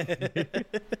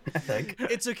think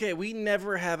it's okay. We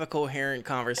never have a coherent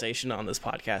conversation on this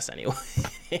podcast anyway.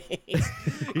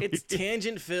 It's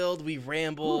tangent filled. We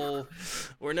ramble.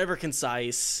 We're never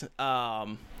concise.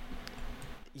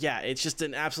 It's just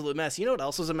an absolute mess. You know what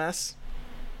else was a mess?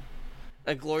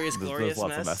 A glorious There's lots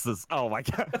mess. Of messes. Oh my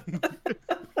God.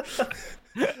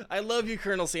 I love you,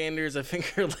 Colonel Sanders. A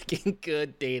finger-licking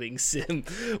good dating sim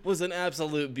was an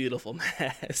absolute beautiful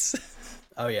mess.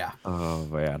 Oh yeah. Oh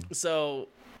man. So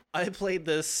I played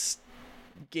this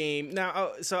game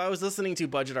now. So I was listening to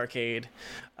Budget Arcade.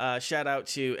 Shout out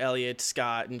to Elliot,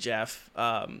 Scott, and Jeff.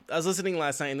 I was listening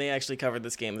last night, and they actually covered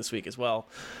this game this week as well.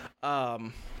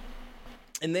 And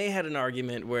they had an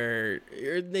argument where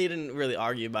they didn't really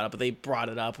argue about it, but they brought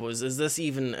it up. Is this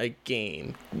even a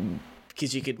game?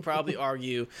 Because you could probably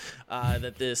argue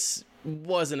that this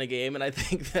wasn't a game, and I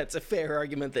think that's a fair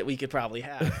argument that we could probably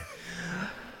have.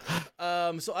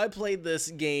 So I played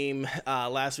this game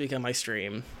last week on my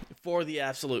stream for the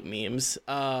absolute memes.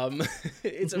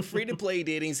 It's a free-to-play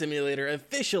dating simulator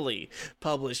officially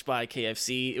published by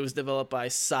KFC. It was developed by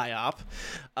PsyOp.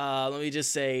 Let me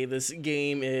just say, this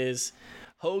game is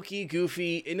hokey,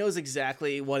 goofy. It knows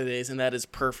exactly what it is, and that is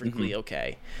perfectly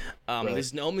okay.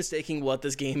 There's no mistaking what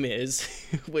this game is,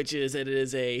 which is it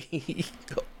is a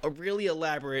really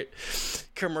elaborate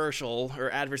commercial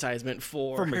or advertisement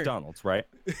for McDonald's, right?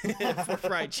 For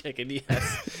fried chicken,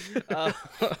 yes.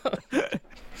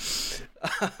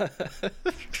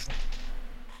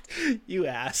 You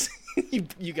ass.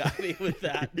 You got me with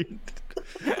that.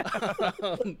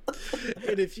 And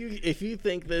if you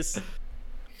think this,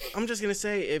 I'm just gonna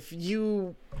say, if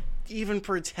you even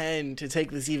pretend to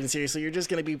take this even seriously, you're just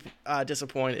gonna be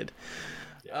disappointed.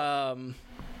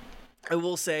 I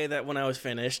will say that when I was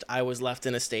finished, I was left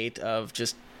in a state of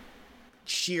just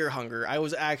sheer hunger. I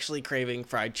was actually craving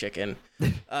fried chicken.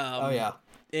 Oh yeah.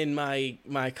 And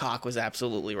my cock was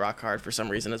absolutely rock hard for some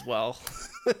reason as well.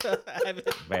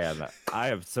 Man, I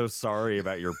am so sorry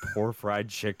about your poor fried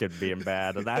chicken being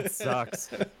bad. That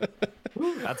sucks.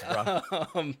 That's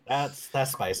rough. That's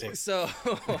spicy. So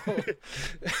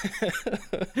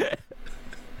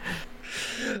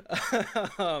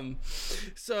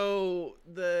So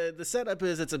the setup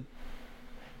is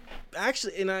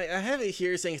actually, and I have it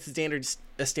here saying it's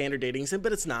a standard dating sim,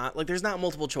 but it's not. Like, there's not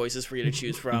multiple choices for you to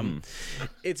choose from.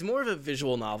 It's more of a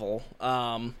visual novel.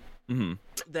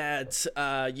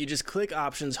 That you just click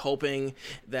options hoping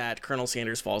that Colonel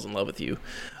Sanders falls in love with you.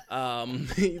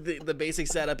 The basic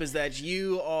setup is that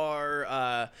you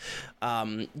are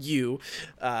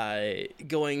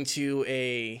going to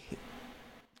a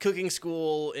cooking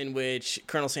school in which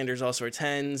Colonel Sanders also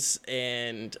attends,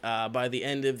 and by the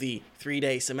end of the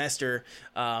 3-day semester,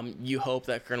 you hope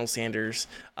that Colonel Sanders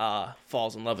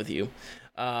falls in love with you.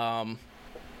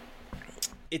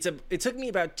 It took me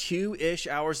about 2-ish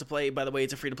hours to play. By the way,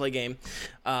 it's a free-to-play game.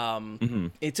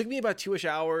 It took me about 2-ish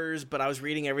hours, but I was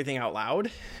reading everything out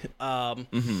loud,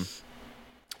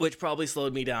 which probably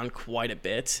slowed me down quite a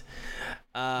bit.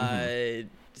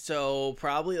 So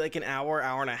probably like an hour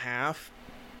and a half,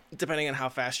 depending on how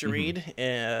fast you read,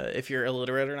 if you're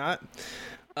illiterate or not.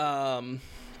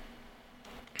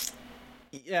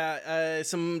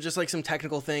 Some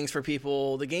technical things for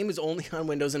people. The game is only on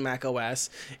Windows and Mac OS.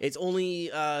 It's only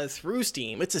through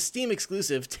Steam. It's a Steam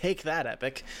exclusive. Take that,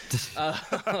 Epic.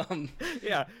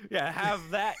 Yeah, have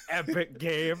that, Epic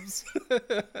Games.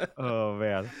 Oh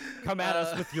man, come at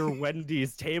us with your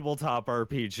Wendy's tabletop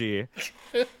RPG.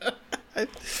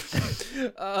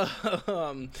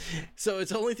 So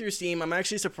it's only through Steam. I'm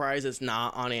actually surprised it's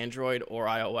not on Android or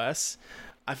iOS.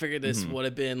 I figured this would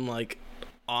have been like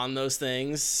on those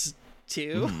things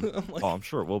too. I'm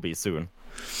sure it will be soon.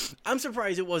 I'm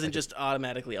surprised it wasn't just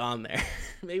automatically on there.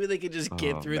 Maybe they could just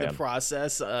get through the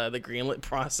process, the greenlit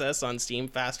process on Steam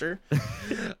faster.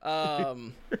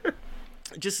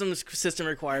 Just some system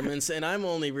requirements, and I'm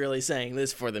only really saying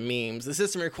this for the memes. The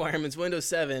system requirements: Windows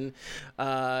 7,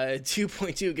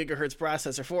 2.2 gigahertz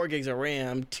processor, 4 gigs of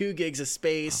RAM, 2 gigs of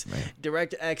space,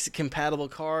 DirectX compatible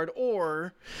card,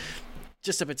 or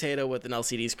just a potato with an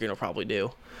LCD screen will probably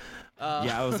do.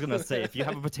 I was gonna say, if you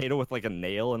have a potato with like a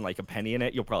nail and like a penny in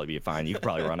it, you'll probably be fine. You can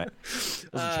probably run it. There's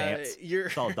a chance.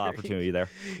 Solid opportunity there.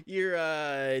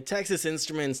 Your Texas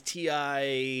Instruments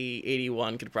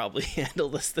TI-81 could probably handle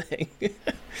this thing.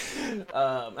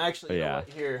 Actually, you know what?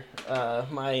 Here,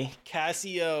 my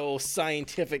Casio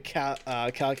scientific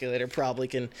calculator probably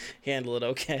can handle it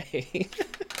okay.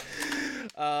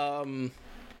 Oh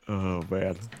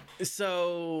man.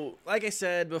 So, like I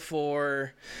said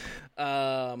before,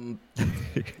 there's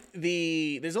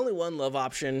only one love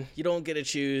option. You don't get to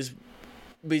choose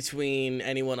between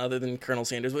anyone other than Colonel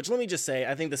Sanders, which, let me just say,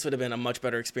 I think this would have been a much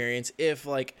better experience if,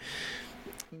 like,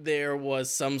 there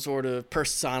was some sort of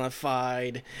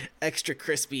personified extra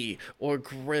crispy or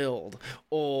grilled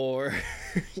or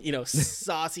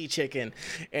saucy chicken,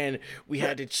 and we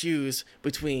had to choose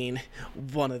between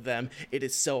one of them. It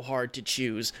is so hard to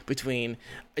choose between,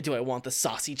 do I want the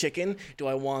saucy chicken? Do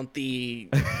I want the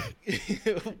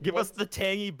give us the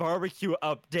tangy barbecue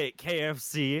update,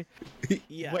 KFC.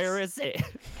 Yes. Where is it?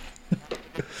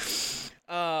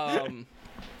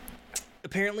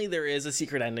 Apparently there is a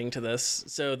secret ending to this,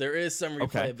 so there is some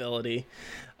replayability.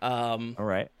 All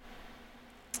right.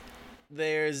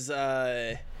 There's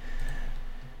some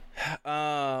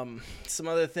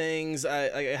other things.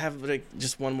 I have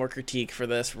just one more critique for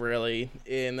this, really,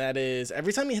 and that is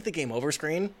every time you hit the game over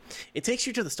screen, it takes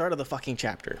you to the start of the fucking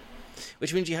chapter,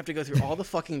 which means you have to go through all the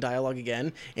fucking dialogue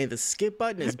again, and the skip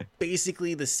button is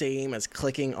basically the same as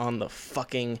clicking on the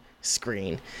fucking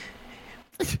screen.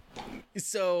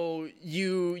 So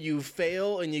you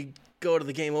fail and you go to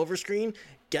the game over screen.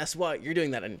 Guess what? You're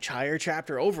doing that entire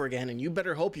chapter over again, and you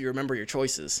better hope you remember your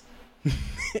choices.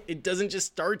 It doesn't just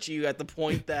start you at the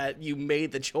point that you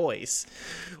made the choice,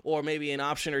 or maybe an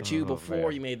option or two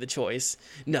before you made the choice.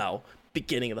 No,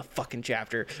 beginning of the fucking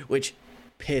chapter, which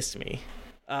pissed me.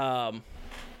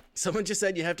 Someone just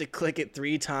said you have to click it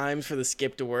 3 times for the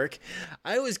skip to work.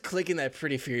 I was clicking that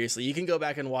pretty furiously. You can go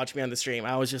back and watch me on the stream.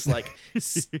 I was just like,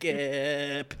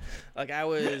 skip. Like, I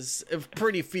was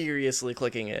pretty furiously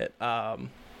clicking it.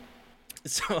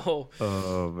 So,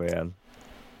 oh man,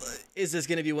 is this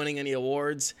going to be winning any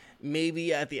awards?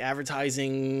 Maybe at the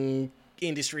advertising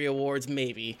industry awards,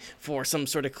 maybe for some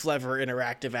sort of clever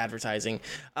interactive advertising.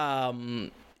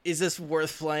 Is this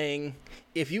worth playing?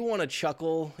 If you want to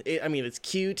chuckle, it's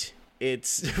cute.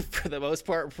 It's, for the most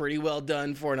part, pretty well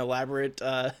done for an elaborate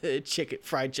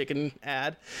fried chicken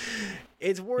ad.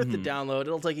 It's worth the download.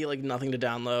 It'll take you like nothing to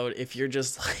download. If you're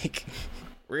just like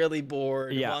really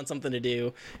bored, want something to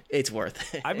do, it's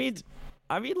worth it. I mean,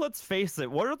 I mean, let's face it.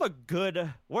 What are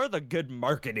the good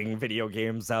marketing video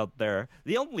games out there?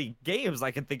 The only games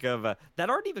I can think of that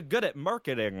aren't even good at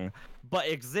marketing but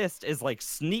exist is like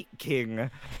Sneak King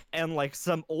and like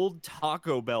some old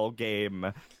Taco Bell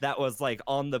game that was like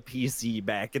on the PC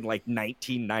back in like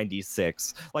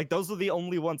 1996. Like those are the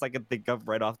only ones I can think of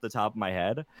right off the top of my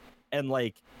head. And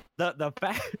like the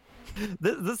fact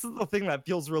this is the thing that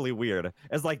feels really weird.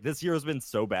 Is like this year has been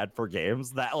so bad for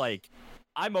games that like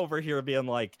I'm over here being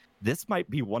like, this might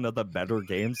be one of the better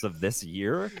games of this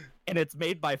year, and it's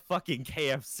made by fucking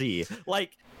KFC.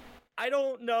 Like, I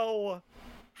don't know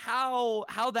how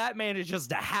that manages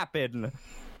to happen,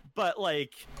 but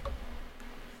like,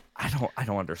 I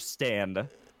don't understand.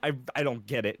 I don't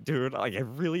get it, dude. Like, I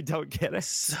really don't get it.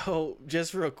 So,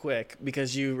 just real quick,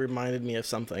 because you reminded me of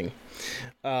something.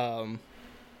 Well,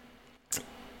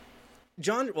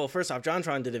 first off,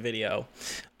 JonTron did a video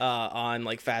on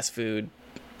like fast food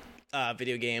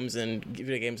video games and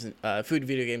food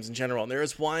video games in general. And there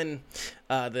was one,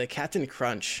 the Captain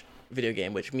Crunch video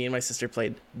game, which me and my sister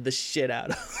played the shit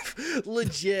out of.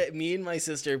 Legit, me and my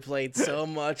sister played so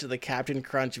much of the Captain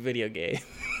Crunch video game.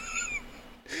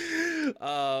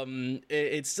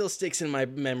 It still sticks in my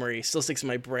memory, still sticks in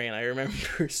my brain. I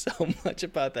remember so much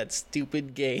about that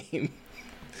stupid game.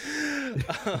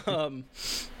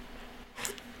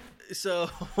 So,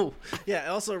 yeah.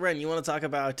 Also, Ren, you want to talk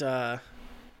about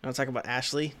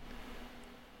Ashley?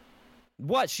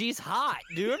 What? She's hot,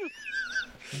 dude.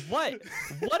 What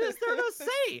is there to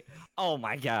say? Oh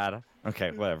my god.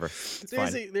 Okay, whatever.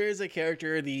 There is a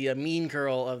character, the mean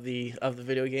girl of the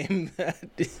video game.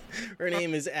 That her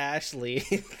name is Ashley.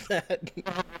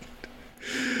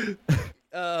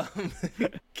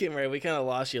 Kimray, we kind of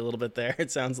lost you a little bit there.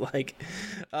 It sounds like.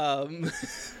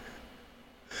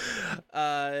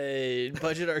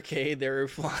 Budget Arcade, they were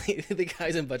flying. The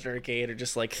guys in Budget Arcade are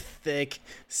just like thick,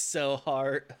 so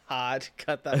hot.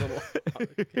 Cut that little.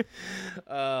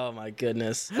 Oh my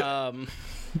goodness. So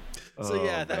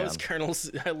yeah, that was Colonel.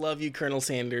 I love you, Colonel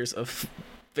Sanders of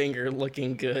Finger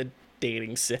Looking Good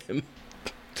Dating Sim.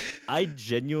 I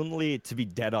genuinely, to be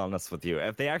dead honest with you,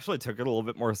 if they actually took it a little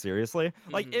bit more seriously,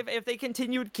 like if they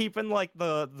continued keeping like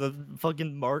the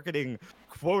fucking marketing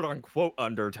quote unquote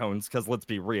undertones, because let's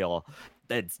be real,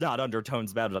 it's not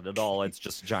undertones about it at all, it's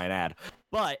just a giant ad.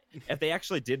 But if they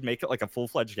actually did make it like a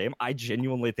full-fledged game, I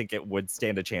genuinely think it would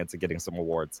stand a chance of getting some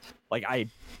awards. Like I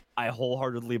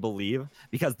wholeheartedly believe,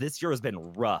 because this year has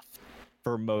been rough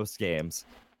for most games.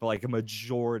 Like a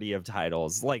majority of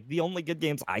titles. Like the only good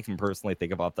games I can personally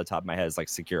think of off the top of my head is like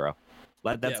Sekiro.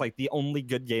 That's like the only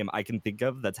good game I can think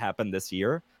of that's happened this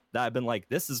year that I've been like,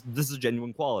 this is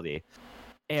genuine quality.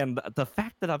 And the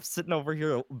fact that I'm sitting over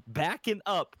here backing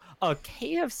up a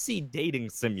KFC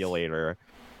dating simulator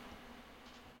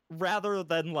rather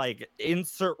than like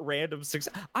insert random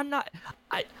success. I'm not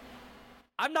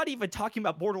even talking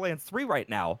about Borderlands 3 right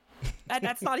now. And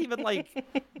that's not even like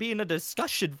being a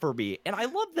discussion for me. And I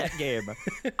love that game.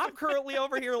 I'm currently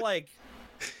over here like,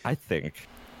 I think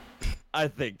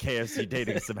KFC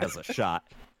Dating Sim has a shot.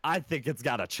 I think it's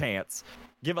got a chance.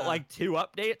 Give it like 2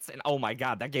 updates and oh my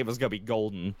god, that game is gonna be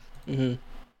golden. Mm-hmm.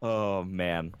 Oh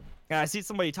man. And I see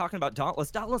somebody talking about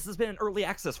Dauntless. Dauntless has been in early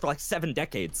access for like 7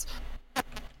 decades.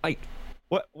 Like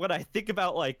when I think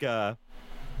about like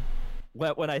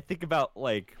when I think about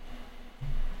like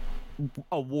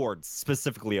awards,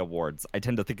 specifically awards, I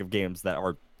tend to think of games that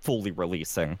are fully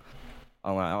releasing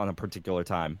on a particular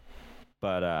time.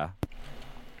 But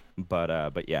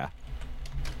yeah.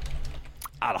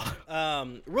 I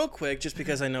don't. Real quick, just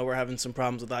because I know we're having some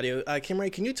problems with audio.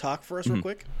 Kimray, can you talk for us real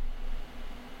quick?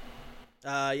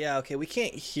 Yeah, okay. We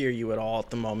can't hear you at all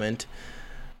at the moment.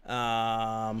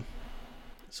 So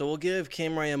we'll give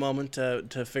Kimray a moment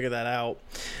to figure that out.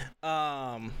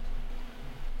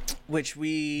 Which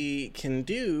we can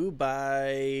do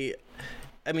by...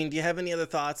 I mean, do you have any other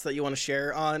thoughts that you want to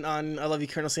share on I Love You,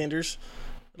 Colonel Sanders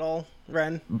at all,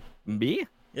 Ren? Me?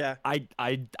 Yeah.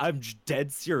 I'm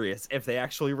dead serious. If they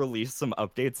actually release some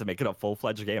updates and make it a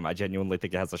full-fledged game, I genuinely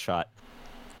think it has a shot.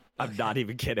 I'm not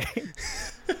even kidding.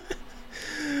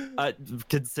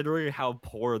 Considering how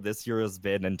poor this year has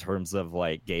been in terms of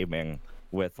like gaming,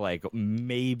 with like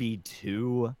maybe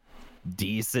 2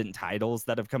 decent titles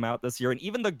that have come out this year, and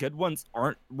even the good ones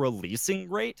aren't releasing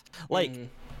great. Like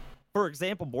for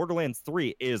example, Borderlands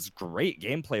 3 is great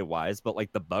gameplay wise, but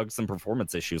like the bugs and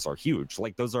performance issues are huge.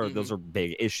 Like those are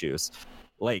big issues.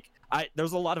 Like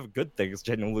there's a lot of good things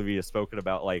genuinely we have spoken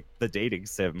about. Like the dating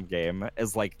sim game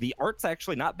is like the art's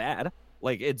actually not bad.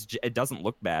 Like it doesn't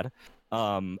look bad.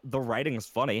 The writing is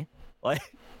funny.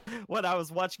 Like when I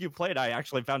was watching you play it, I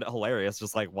actually found it hilarious,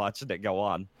 just like watching it go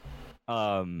on.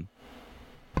 I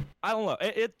don't know.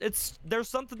 It's there's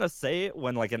something to say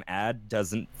when like an ad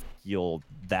doesn't feel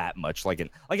that much like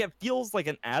it feels like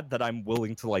an ad that I'm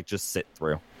willing to like just sit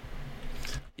through.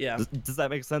 Yeah. Does that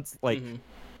make sense? Like,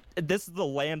 this is the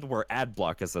land where ad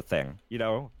block is a thing, you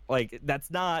know? Like, that's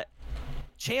not...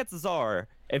 Chances are,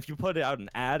 if you put out an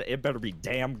ad, it better be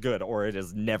damn good or it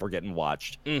is never getting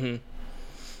watched.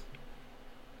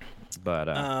 But,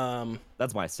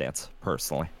 that's my stance,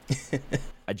 personally.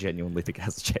 I genuinely think it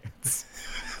has a chance.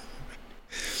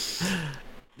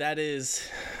 That is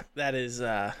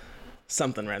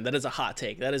something, Ren. That is a hot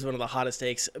take. That is one of the hottest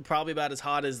takes. Probably about as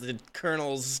hot as the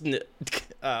Colonel's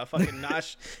fucking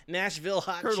Nashville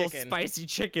hot Colonel's chicken. Spicy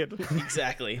chicken.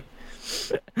 Exactly.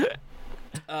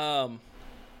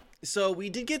 So we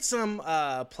did get some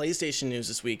PlayStation news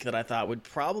this week that I thought would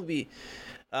probably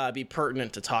be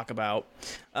pertinent to talk about.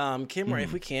 Kimray,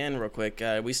 if we can, real quick,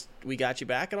 we got you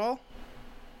back at all?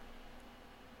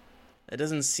 It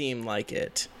doesn't seem like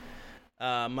it.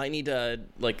 Might need to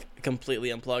like completely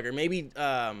unplug, or maybe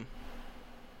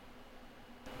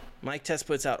Mike Test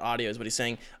puts out audio is what he's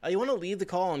saying. You want to leave the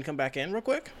call and come back in real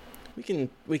quick? We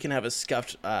can have a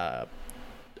scuffed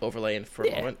overlay in for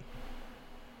a moment.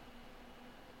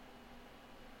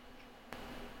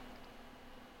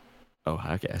 Oh,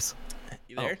 I guess.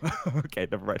 You there? Oh. Okay,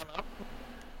 never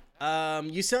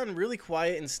mind. You sound really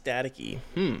quiet and staticky.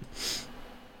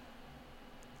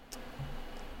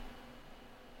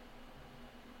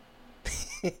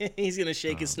 He's gonna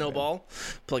shake his snowball,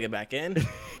 plug it back in.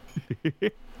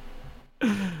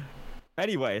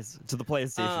 Anyways, to the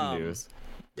PlayStation news.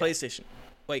 PlayStation.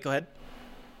 Wait, go ahead.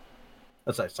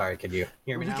 Oh, sorry, can you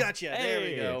hear me now? We got you. There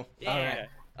we go. Yeah.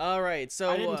 All right. So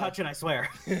I didn't touch it, I swear.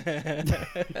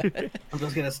 I'm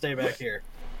just gonna stay back here.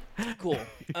 Cool.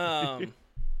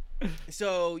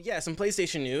 So yeah, some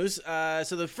PlayStation news.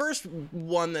 So the first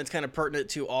one that's kind of pertinent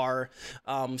to our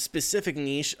specific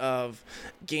niche of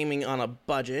gaming on a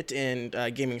budget and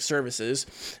gaming services.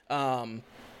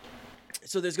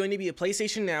 So there's going to be a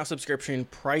PlayStation Now subscription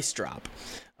price drop.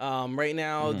 Right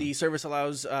now, the service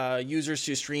allows users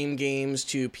to stream games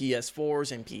to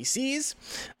PS4s and PCs.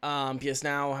 PS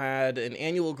Now had an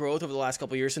annual growth over the last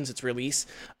couple of years since its release.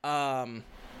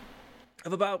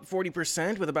 Of about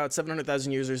 40%, with about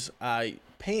 700,000 users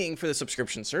paying for the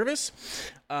subscription service.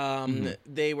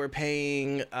 They were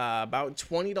paying about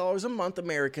 $20 a month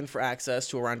American for access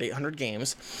to around 800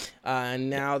 games. And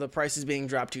now the price is being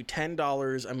dropped to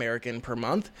 $10 American per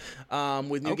month,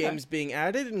 with new games being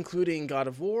added, including God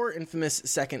of War, Infamous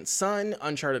Second Son,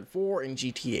 Uncharted 4, and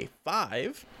GTA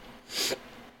 5.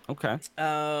 Okay.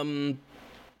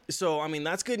 So, I mean,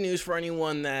 that's good news for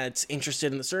anyone that's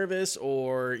interested in the service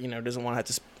or, you know, doesn't want to have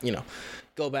to, you know,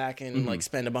 go back and, like,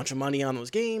 spend a bunch of money on those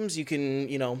games. You can,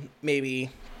 you know, maybe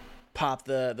pop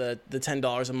the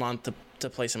 $10 a month to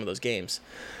play some of those games.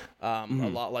 A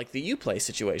lot like the Uplay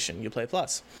situation, Uplay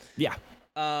Plus. Yeah.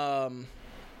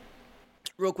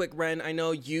 Real quick, Ren, I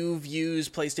know you've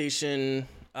used PlayStation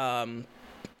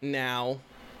Now.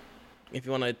 If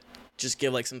you want to just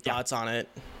give, like, some thoughts on it.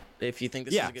 If you think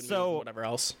this is a good move, whatever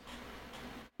else.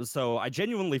 So I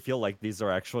genuinely feel like these are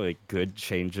actually good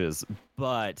changes,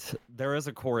 but there is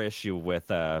a core issue with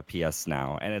PS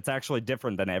Now, and it's actually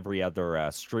different than every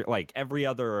other every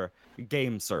other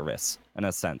game service in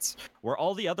a sense. Where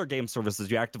all the other game services,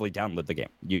 you actively download the game.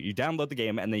 You download the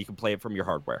game, and then you can play it from your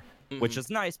hardware, which is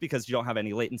nice because you don't have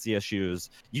any latency issues.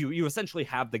 You essentially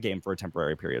have the game for a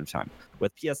temporary period of time.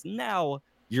 With PS Now,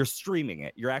 you're streaming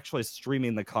it. You're actually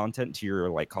streaming the content to your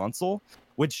like console,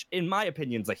 which in my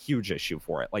opinion is a huge issue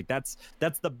for it. Like that's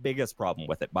the biggest problem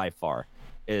with it by far,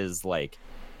 is like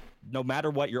no matter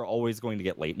what, you're always going to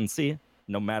get latency.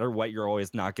 No matter what, you're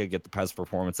always not going to get the best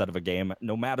performance out of a game.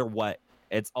 No matter what,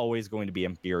 it's always going to be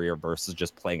inferior versus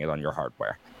just playing it on your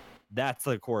hardware. That's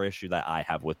the core issue that I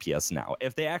have with PS Now.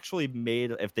 If they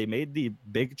made the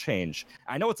big change,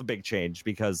 I know it's a big change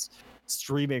because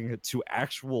streaming to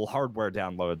actual hardware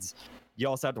downloads, you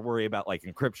also have to worry about like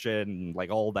encryption and like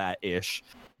all that ish.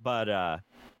 But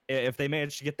if they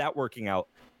manage to get that working out,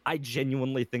 I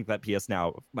genuinely think that PS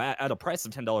Now at a price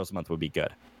of $10 a month would be good,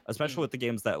 especially with the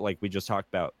games that like we just talked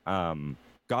about.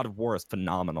 God of War is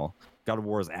phenomenal. God of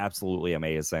War is absolutely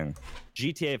amazing.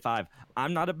 GTA 5,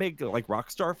 I'm not a big like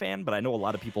Rockstar fan, but I know a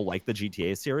lot of people like the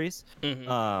GTA series.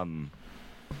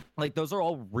 Like those are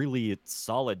all really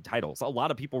solid titles. A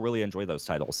lot of people really enjoy those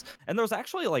titles. And there's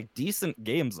actually like decent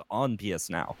games on PS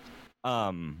Now.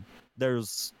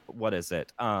 There's what is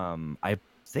it? I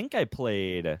think I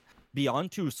played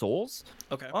Beyond Two Souls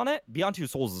on it. Beyond Two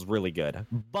Souls is really good.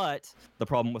 But the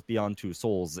problem with Beyond Two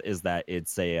Souls is that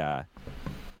it's a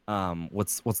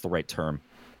what's the right term?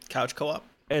 Couch co-op?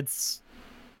 It's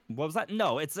what was that?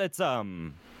 No, it's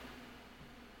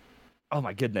oh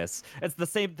my goodness. It's the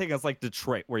same thing as like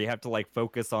Detroit, where you have to like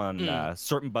focus on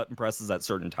certain button presses at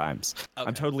certain times. Okay.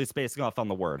 I'm totally spacing off on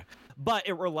the word. But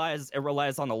it relies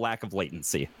on a lack of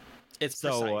latency. It's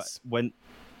So precise.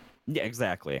 yeah,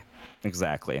 exactly.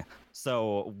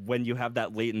 So when you have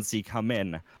that latency come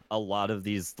in, a lot of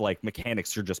these like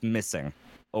mechanics are just missing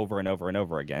over and over and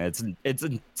over again. It's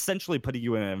essentially putting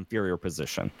you in an inferior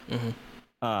position.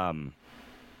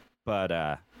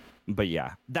 But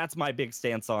yeah, that's my big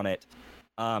stance on it.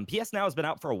 PS Now has been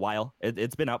out for a while.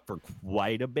 It's been out for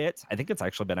quite a bit. I think it's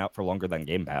actually been out for longer than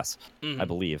Game Pass, I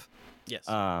believe. Yes.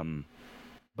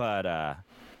 But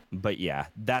yeah,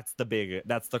 that's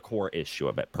the core issue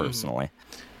of it personally.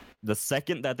 The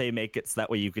second that they make it so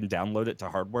that way you can download it to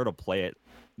hardware to play it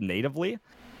natively,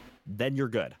 then you're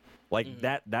good. Like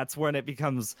that's when it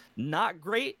becomes not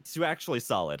great to actually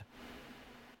solid.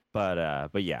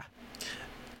 But yeah.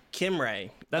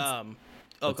 Kimray. That's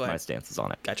go my ahead. stances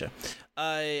on it. Gotcha.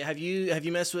 Have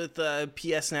you messed with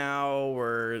PS Now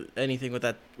or anything with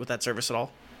that service at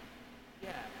all?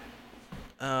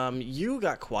 Yeah. You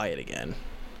got quiet again.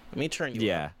 Let me turn you.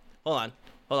 Yeah. Up.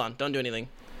 Hold on. Don't do anything.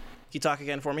 Can you talk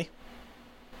again for me?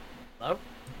 Hello?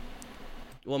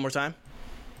 One more time.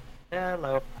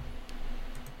 Hello.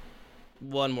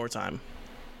 One more time.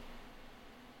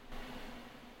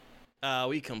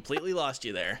 We completely lost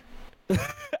you there.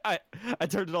 I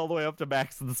turned it all the way up to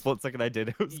max, and the split second I did,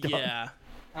 it was gone. Yeah.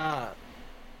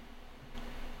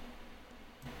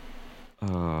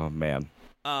 Oh man.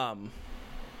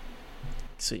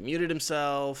 So he muted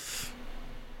himself.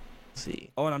 Let's see.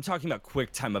 Oh, and I'm talking about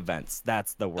QuickTime events.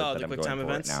 That's the word that the I'm going QuickTime for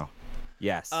events? right now.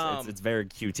 Yes, it's very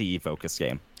QTE focused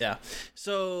game. Yeah.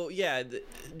 So yeah,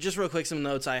 just real quick, some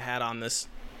notes I had on this.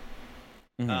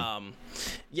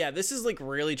 Yeah, this is like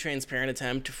really transparent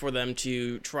attempt for them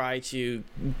to try to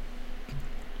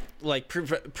like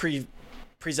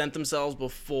present themselves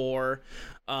before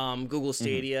Google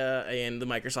Stadia and the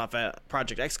Microsoft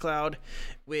Project xCloud,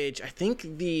 which I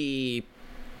think the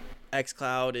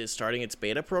xCloud is starting its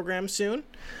beta program soon.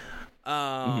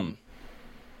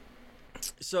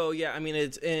 So yeah, I mean,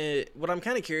 it's what I'm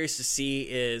kind of curious to see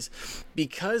is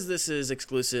because this is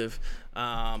exclusive.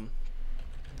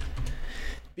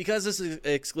 Because this is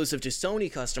exclusive to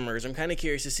Sony customers, I'm kind of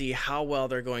curious to see how well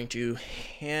they're going to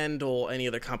handle any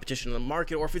other competition in the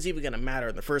market, or if it's even going to matter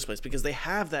in the first place, because they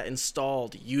have that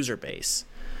installed user base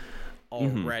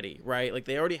already, right? Like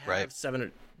they already have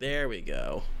 700. There we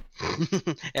go.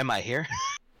 Am I here?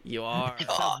 You are.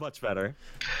 Sounds much better.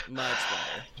 Much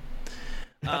better.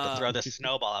 About to throw this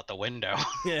snowball out the window.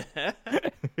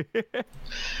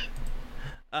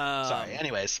 Sorry.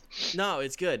 Anyways. No,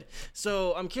 it's good.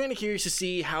 So I'm kind of curious to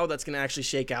see how that's going to actually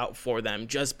shake out for them,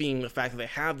 just being the fact that they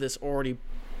have this already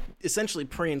essentially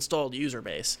pre-installed user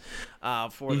base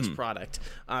for this product.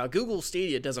 Google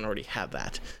Stadia doesn't already have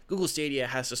that. Google Stadia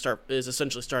is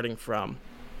essentially starting from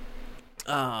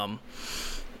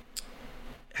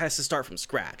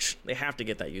scratch. They have to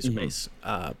get that user base.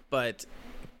 But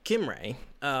Kimray,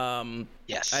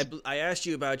 Yes. I asked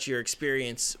you about your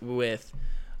experience with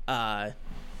PlayStation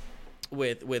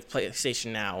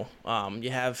Now.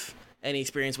 You have any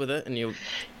experience with it? And you?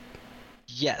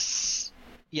 Yes.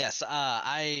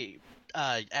 I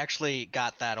actually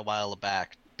got that a while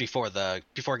back before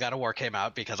God of War came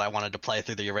out because I wanted to play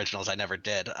through the originals. I never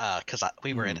did because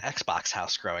we were in Xbox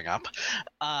house growing up.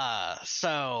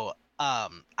 So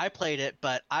I played it,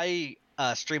 but I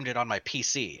streamed it on my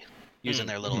PC using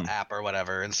their little app or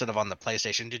whatever instead of on the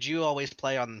PlayStation. Did you always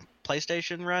play on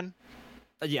PlayStation, Ren?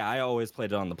 Yeah, I always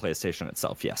played it on the PlayStation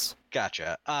itself, yes.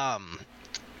 Gotcha.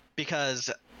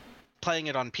 Because playing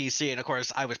it on PC, and of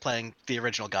course I was playing the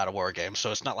original God of War game,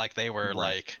 so it's not like they were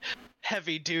like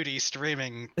heavy duty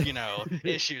streaming,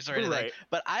 issues or anything. Right.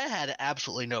 But I had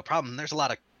absolutely no problem. There's a lot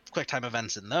of QuickTime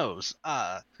events in those.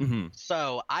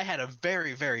 So I had a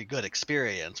very, very good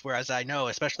experience. Whereas I know,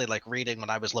 especially like reading when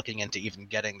I was looking into even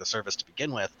getting the service to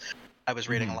begin with, I was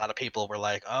reading a lot of people were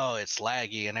like, oh, it's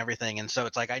laggy and everything. And so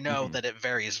it's like, I know that it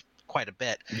varies quite a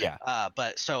bit. Yeah.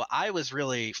 But so I was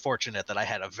really fortunate that I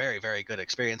had a very, very good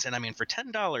experience. And I mean, for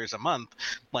 $10 a month,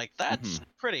 like that's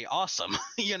pretty awesome,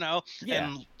 Yeah.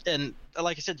 And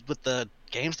like I said, with the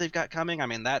games they've got coming, I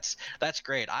mean, that's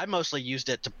great. I mostly used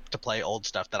it to play old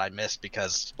stuff that I missed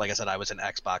because, like I said, I was an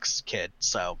Xbox kid.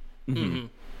 So.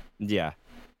 Yeah.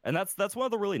 And that's one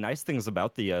of the really nice things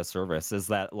about the service is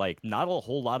that like not a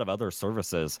whole lot of other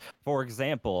services. For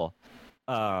example,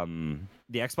 the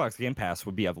Xbox Game Pass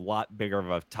would be a lot bigger of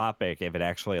a topic if it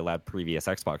actually allowed previous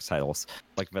Xbox titles.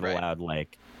 Like if it allowed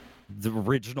like the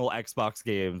original Xbox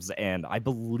games, and I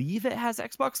believe it has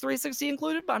Xbox 360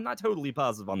 included, but I'm not totally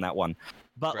positive on that one.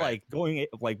 But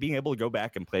being able to go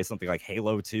back and play something like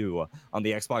Halo 2 on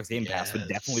the Xbox Game Pass would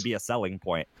definitely be a selling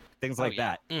point. Things like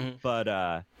that.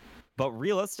 Mm-hmm. But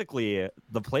realistically,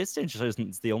 the PlayStation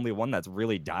isn't the only one that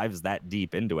really dives that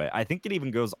deep into it. I think it even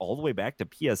goes all the way back to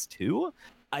PS2,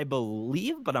 I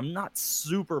believe, but I'm not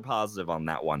super positive on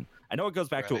that one. I know it goes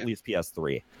back to at least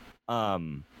PS3.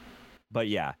 But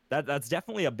yeah, that's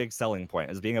definitely a big selling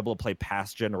point, is being able to play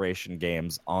past generation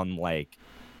games on like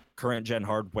current gen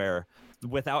hardware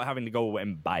without having to go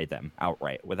and buy them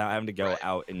outright, without having to go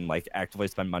out and like actively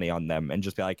spend money on them and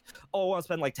just be like, oh, I want to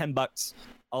spend like $10.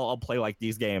 I'll play like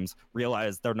these games,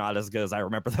 realize they're not as good as I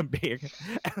remember them being,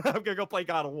 and I'm gonna go play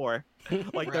God of War.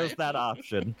 Like there's that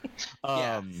option.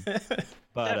 But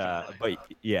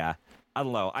yeah, I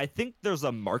don't know. I think there's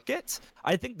a market.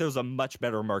 I think there's a much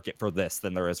better market for this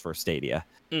than there is for Stadia.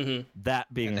 Mm-hmm.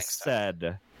 That being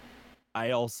said,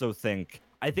 I also think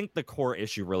the core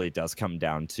issue really does come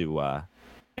down to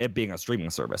it being a streaming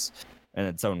service in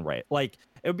its own right. Like,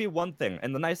 it would be one thing,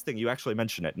 and the nice thing, you actually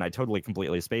mentioned it, and I totally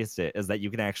completely spaced it, is that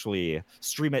you can actually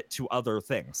stream it to other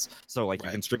things. So, like, you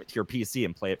can stream it to your PC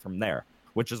and play it from there,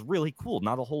 which is really cool.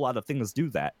 Not a whole lot of things do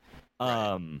that.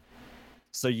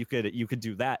 So you could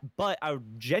do that, but I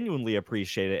would genuinely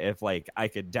appreciate it if, like, I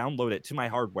could download it to my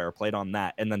hardware, play it on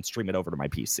that, and then stream it over to my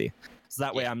PC. So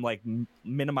that way I'm, like,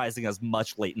 minimizing as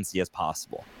much latency as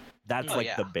possible. That's,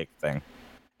 the big thing.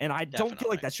 And I don't feel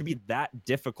like that should be that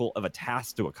difficult of a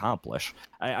task to accomplish.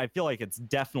 I feel like it's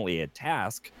definitely a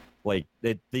task. Like,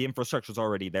 the infrastructure's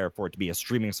already there for it to be a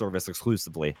streaming service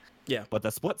exclusively. Yeah. But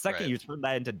the split second you turn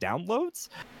that into downloads,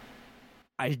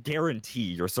 I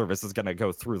guarantee your service is going to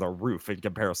go through the roof in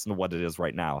comparison to what it is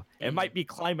right now. Mm-hmm. It might be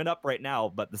climbing up right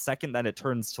now, but the second that it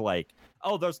turns to like,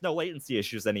 oh, there's no latency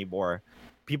issues anymore,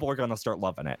 people are going to start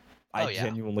loving it. I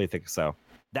genuinely think so.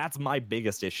 That's my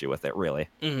biggest issue with it, really.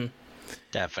 Mm-hmm.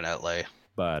 Definitely.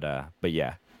 But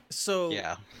yeah. So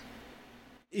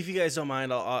if you guys don't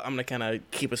mind, I'm going to kind of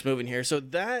keep us moving here. So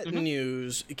that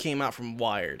news came out from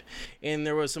Wired, and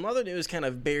there was some other news kind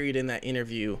of buried in that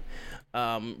interview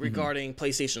regarding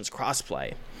PlayStation's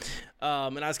crossplay.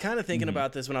 And I was kind of thinking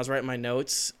about this when I was writing my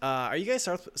notes. Are you guys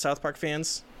South Park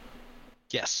fans?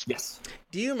 Yes.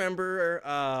 Do you remember,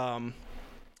 I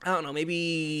don't know,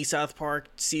 maybe South Park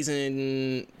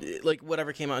season, like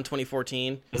whatever came out in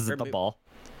 2014? Is it the ball?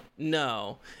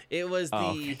 No, it was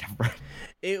the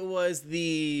it was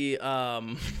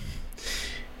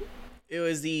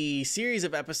the series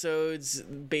of episodes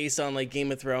based on like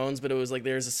Game of Thrones, but it was like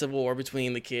there's a civil war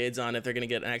between the kids on if they're gonna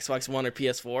get an Xbox One or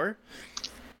PS4.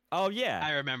 Oh yeah,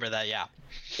 I remember that. Yeah.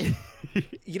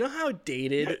 You know how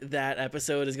dated that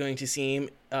episode is going to seem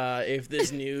if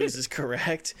this news is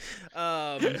correct.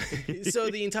 So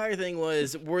the entire thing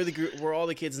was, were all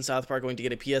the kids in South Park going to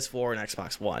get a PS4 and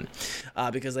Xbox One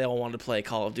because they all wanted to play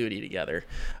Call of Duty together,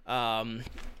 and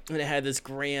it had this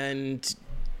grand.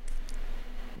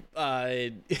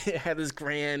 It had this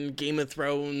grand Game of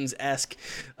Thrones-esque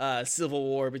civil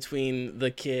war between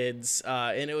the kids,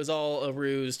 and it was all a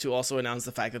ruse to also announce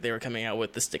the fact that they were coming out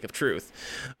with the Stick of Truth.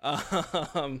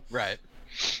 Right.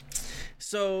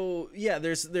 So yeah,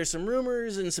 there's some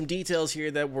rumors and some details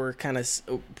here that were kind of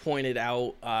pointed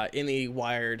out in the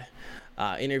Wired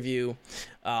interview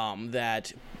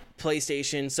that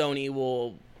PlayStation, Sony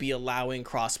will be allowing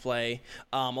crossplay.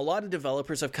 A lot of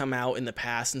developers have come out in the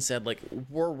past and said, like,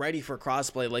 we're ready for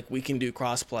crossplay, like we can do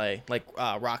crossplay, like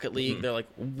Rocket League. They're like,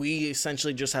 we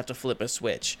essentially just have to flip a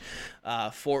switch.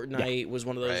 Fortnite was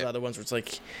one of those other ones where it's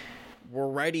like, we're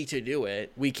ready to do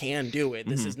it, we can do it,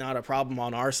 this is not a problem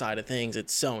on our side of things,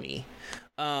 it's Sony.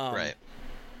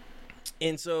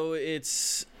 And so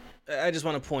it's, I just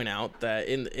want to point out that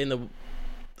in the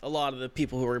a lot of the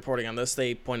people who are reporting on this,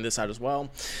 they pointed this out as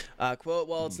well. Quote,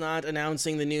 while it's not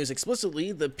announcing the news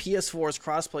explicitly, the PS4's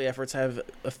crossplay efforts have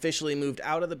officially moved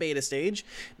out of the beta stage,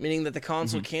 meaning that the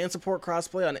console can support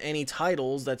crossplay on any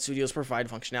titles that studios provide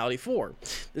functionality for.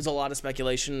 There's a lot of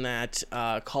speculation that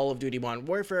Call of Duty Modern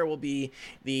Warfare will be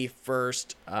the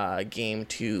first game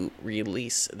to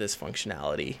release this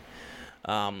functionality.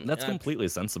 That's completely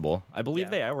sensible. I believe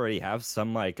they already have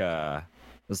some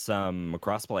some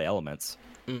crossplay elements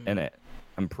in it.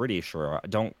 I'm pretty sure.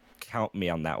 Don't count me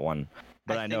on that one.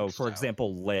 But I know, for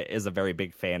example, Lit is a very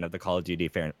big fan of the Call of Duty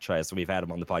franchise, so we've had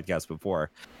him on the podcast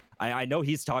before. I know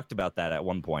he's talked about that at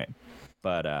one point.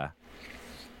 But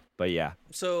yeah.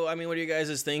 So, I mean, what are you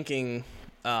guys thinking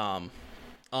on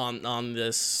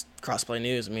this crossplay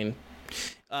news? I mean,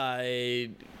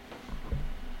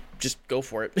 just go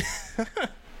for it.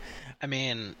 I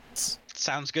mean,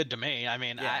 sounds good to me. I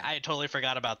mean, Yeah. I totally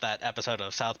forgot about that episode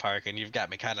of South Park, and you've got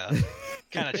me kind of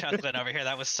chuckling over here.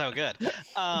 That was so good.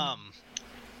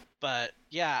 But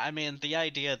yeah, I mean, the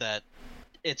idea that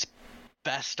it's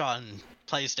best on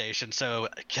PlayStation, so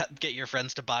get your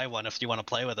friends to buy one if you want to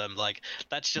play with them, like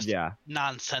that's just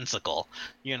nonsensical,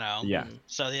 you know? Yeah.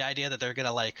 So the idea that they're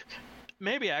gonna like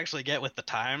maybe actually get with the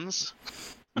times,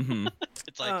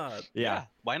 it's like, yeah,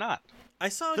 why not? I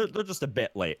saw They're just a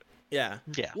bit late. Yeah.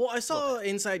 Yeah. Well, I saw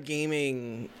Inside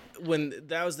Gaming when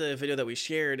that was the video that we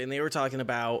shared, and they were talking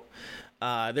about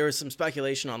there was some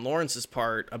speculation on Lawrence's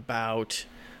part about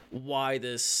why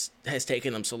this has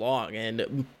taken them so long,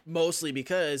 and mostly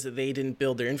because they didn't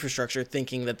build their infrastructure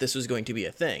thinking that this was going to be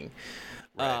a thing.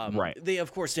 Right. They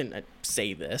of course didn't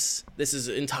say this. This is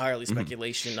entirely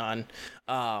speculation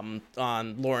on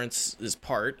Lawrence's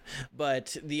part,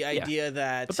 but the idea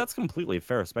that But that's completely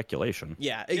fair speculation.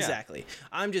 yeah, exactly.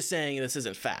 I'm just saying this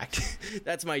isn't fact.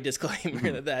 That's my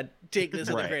disclaimer. That take this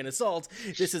with a grain of salt.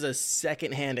 This is a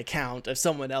secondhand account of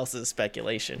someone else's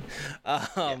speculation.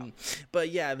 But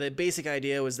yeah, the basic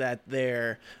idea was that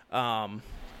their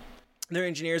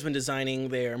engineers, when designing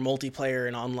their multiplayer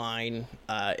and online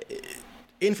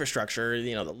infrastructure,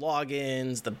 you know, the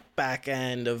logins, the back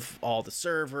end of all the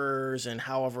servers, and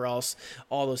however else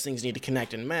all those things need to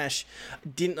connect and mesh,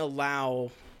 didn't allow.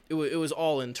 It was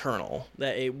all internal,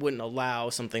 that it wouldn't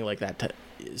allow something like that to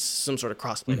some sort of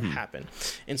crossplay to happen,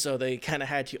 and so they kind of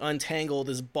had to untangle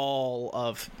this ball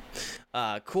of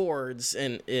cords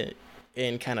and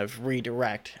kind of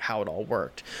redirect how it all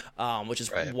worked, which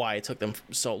is why it took them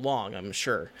so long, I'm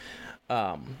sure.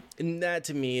 And that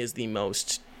to me is the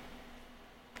most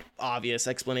obvious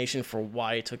explanation for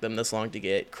why it took them this long to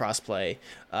get crossplay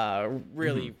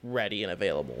really ready and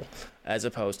available, as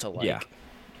opposed to like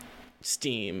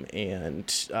Steam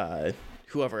and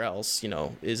whoever else, you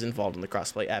know, is involved in the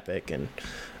crossplay, Epic and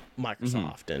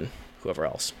Microsoft and whoever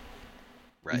else.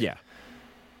 Right. Yeah.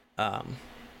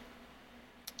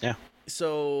 Yeah.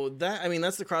 So that, I mean,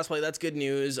 that's the crossplay. That's good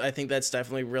news. I think that's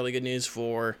definitely really good news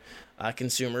for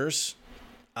consumers.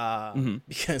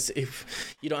 Because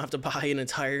if you don't have to buy an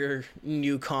entire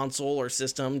new console or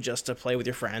system just to play with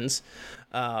your friends,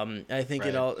 I think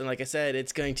it all, and like I said,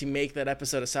 it's going to make that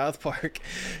episode of South Park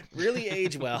really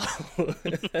age well.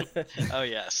 Oh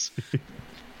yes.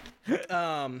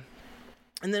 And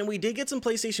then we did get some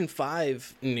PlayStation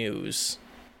 5 news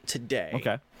today.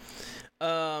 Okay.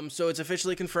 So it's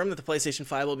officially confirmed that the PlayStation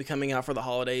 5 will be coming out for the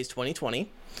holidays 2020.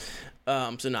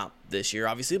 So not this year,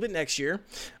 obviously, but next year.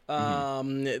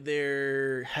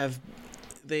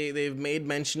 They've made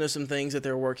mention of some things that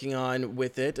they're working on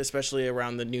with it, especially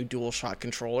around the new DualShock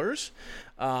controllers,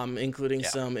 including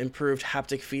some improved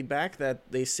haptic feedback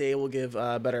that they say will give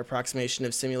a better approximation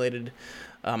of simulated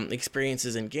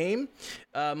experiences in game.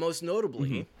 Most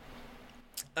notably,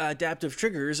 adaptive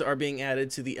triggers are being added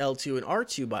to the L2 and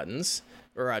R2 buttons,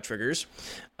 or triggers,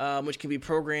 which can be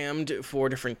programmed for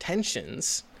different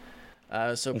tensions.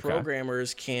 So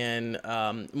programmers can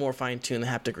more fine-tune the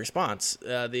haptic response.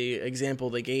 The example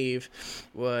they gave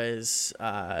was,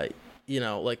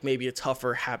 like maybe a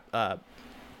tougher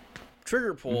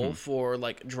trigger pull for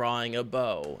like drawing a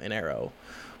bow and arrow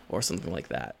or something like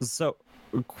that. So,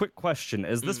 quick question.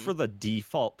 Is this for the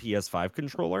default PS5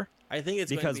 controller? I think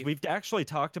it's because we've actually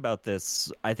talked about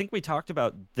this. I think we talked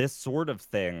about this sort of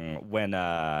thing when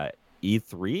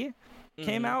E3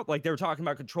 came out. Like, they were talking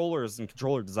about controllers and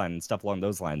controller design and stuff along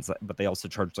those lines, but they also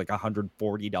charged like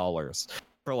 $140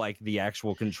 for like the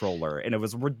actual controller, and it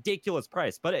was a ridiculous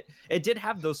price, but it did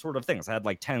have those sort of things. It had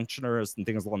like tensioners and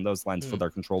things along those lines for their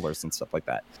controllers and stuff like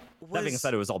that. That being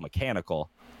said, it was all mechanical,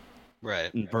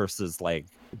 right, versus like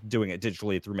doing it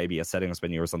digitally through maybe a settings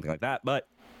menu or something like that. But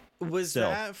was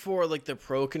that for like the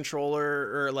Pro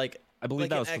controller, or like I believe like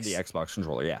that was for the Xbox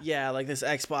controller? Yeah, like this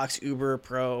Xbox Uber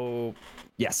Pro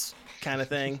kind of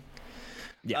thing.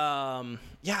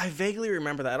 I vaguely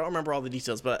remember that. I don't remember all the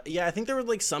details, but yeah, I think there were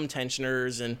like some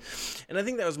tensioners, and I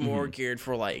think that was more geared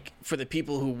for the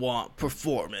people who want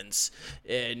performance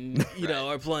and you know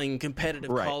are playing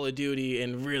competitive Call of Duty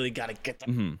and really got to get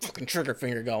the fucking trigger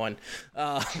finger going.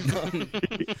 Get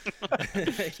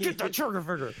that trigger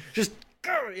finger. Just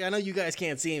I know you guys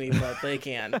can't see me, but they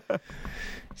can.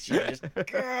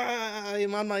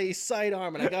 I'm on my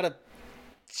sidearm and I gotta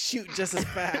shoot just as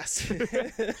fast.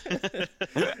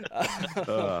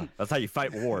 That's how you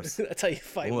fight wars. That's how you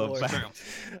fight wars.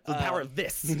 The power of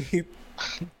this.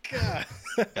 God.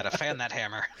 Gotta fan that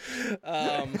hammer.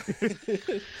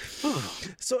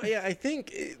 So yeah, I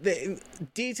think the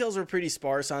details are pretty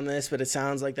sparse on this, but it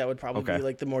sounds like that would probably be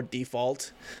like the more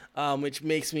default, which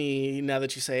makes me, now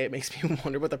that you say it, makes me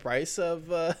wonder what the price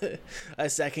of a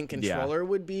second controller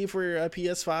would be for a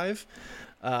PS5.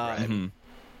 Right.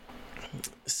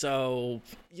 So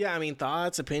yeah, I mean,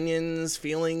 thoughts, opinions,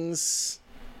 feelings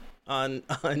on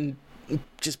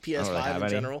just PS5 in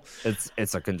general.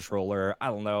 It's a controller. I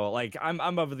don't know. Like I'm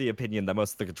of the opinion that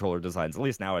most of the controller designs, at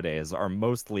least nowadays, are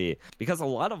mostly because a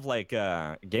lot of like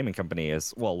gaming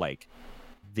companies, well, like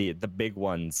the big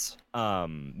ones,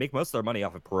 make most of their money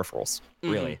off of peripherals,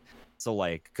 really. So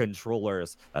like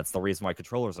controllers, that's the reason why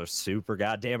controllers are super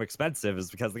goddamn expensive,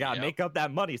 is because they gotta make up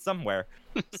that money somewhere.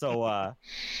 So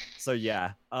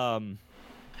yeah.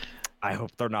 I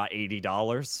hope they're not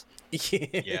 $80.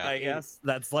 Yeah, I guess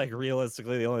that's like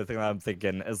realistically the only thing that I'm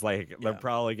thinking is like they're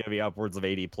probably gonna be upwards of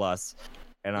 80 plus,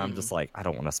 and I'm just like, I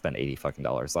don't want to spend $80 fucking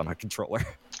on a controller.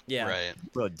 Yeah, Right.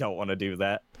 Really don't want to do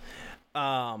that.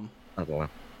 I don't know.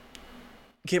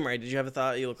 Kimray, did you have a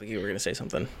thought? You look like you were gonna say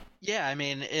something. Yeah, I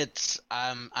mean, it's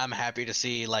I'm happy to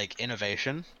see like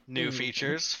innovation, new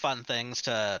features, fun things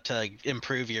to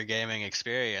improve your gaming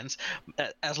experience.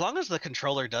 As long as the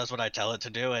controller does what I tell it to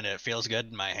do and it feels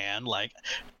good in my hand, like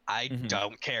I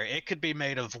don't care. It could be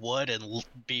made of wood and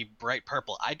be bright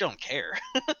purple. I don't care.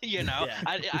 You know,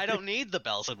 I don't need the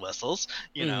bells and whistles.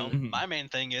 You know, my main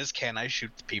thing is, can I shoot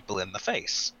people in the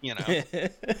face? You know,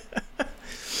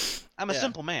 I'm a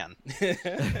simple man.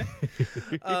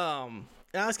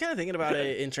 I was kind of thinking about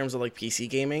it in terms of like PC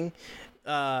gaming.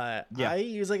 I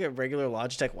use like a regular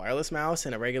Logitech wireless mouse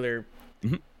and a regular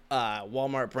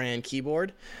Walmart brand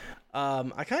keyboard.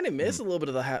 I kind of miss a little bit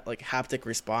of the haptic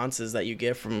responses that you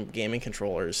get from gaming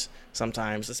controllers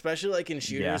sometimes, especially like in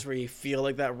shooters where you feel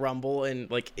like that rumble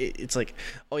and like it's like,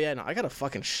 oh yeah, no, I got a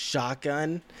fucking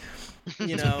shotgun,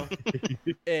 you know,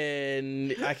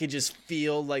 and I could just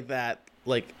feel like that,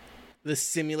 like the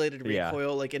simulated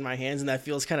recoil like in my hands, and that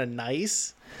feels kind of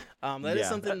nice. That is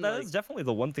something that is definitely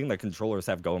the one thing that controllers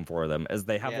have going for them, is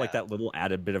they have like that little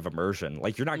added bit of immersion.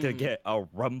 Like you're not gonna get a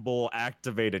rumble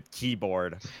activated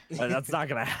keyboard. That's not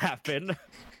gonna happen.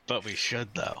 But we should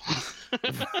though.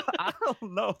 I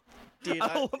don't know. Dude,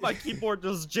 I don't want my keyboard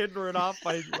just jittering off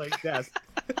my like desk.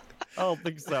 I don't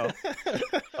think so.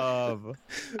 I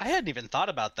hadn't even thought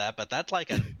about that, but that's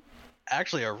like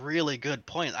actually a really good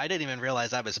point. I didn't even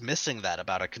realize I was missing that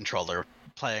about a controller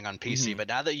playing on PC, but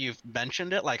now that you've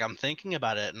mentioned it, like I'm thinking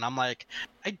about it and I'm like,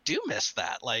 I do miss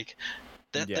that. Like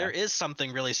there is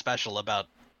something really special about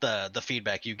the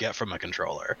feedback you get from a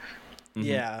controller.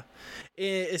 Yeah,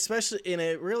 especially, and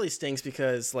it really stinks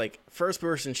because like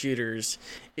first-person shooters,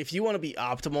 if you want to be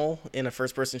optimal in a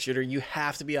first-person shooter, you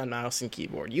have to be on mouse and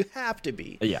keyboard. You have to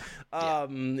be.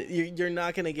 You're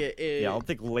not gonna get. I don't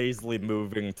think lazily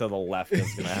moving to the left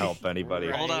is gonna help anybody.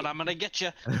 Right. Hold on, I'm gonna get you.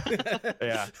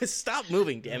 Stop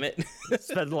moving, damn it.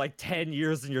 Spend like 10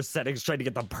 years in your settings trying to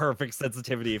get the perfect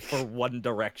sensitivity for one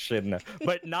direction,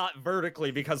 but not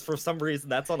vertically, because for some reason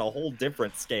that's on a whole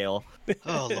different scale.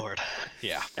 Oh Lord.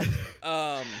 Yeah.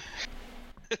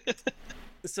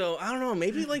 So I don't know,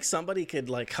 maybe like somebody could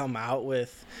like come out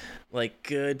with like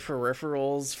good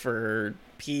peripherals for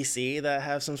PC that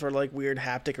have some sort of like weird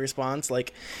haptic response,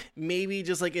 like maybe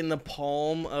just like in the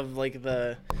palm of like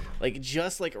the like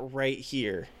just like right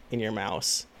here in your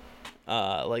mouse,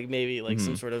 like maybe like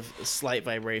some sort of slight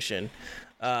vibration,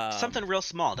 something real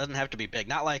small. It doesn't have to be big,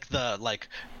 not like the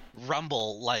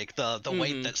rumble, like the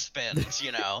weight that spins,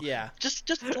 you know. Just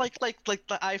like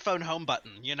the iPhone home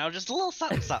button, you know, just a little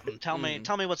something. Tell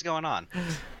me what's going on.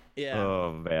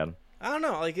 Oh man, I don't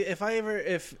know, like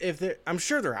if they're, I'm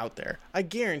sure they're out there. I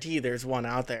guarantee there's one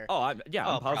out there. I'm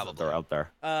positive probably. they're out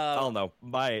there. I don't know,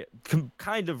 my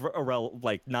kind of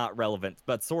like not relevant,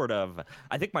 but sort of.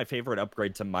 I think my favorite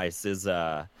upgrade to mice is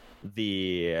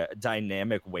the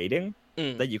dynamic weighting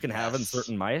that you can have in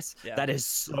certain mice. That is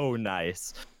so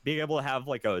nice. Being able to have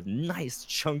like a nice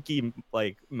chunky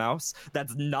like mouse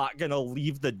that's not gonna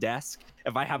leave the desk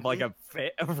if I have like a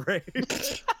fit of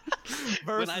range.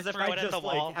 Versus if I just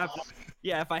like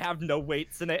if I have no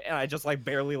weights in it and I just like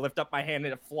barely lift up my hand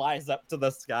and it flies up to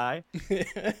the sky.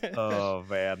 Oh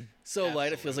man. So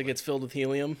light it feels like it's filled with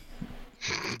helium.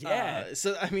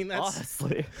 So I mean,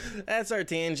 that's our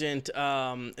tangent.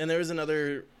 And there was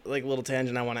another like little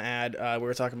tangent I want to add. We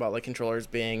were talking about like controllers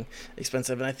being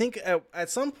expensive, and I think at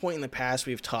some point in the past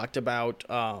we've talked about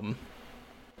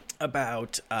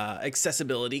about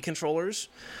accessibility controllers.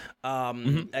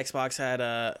 Xbox had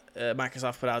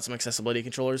Microsoft put out some accessibility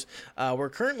controllers. We're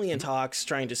currently in talks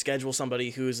trying to schedule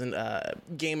somebody who's a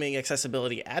gaming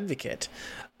accessibility advocate.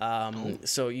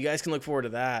 So you guys can look forward to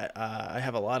that. I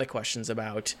have a lot of questions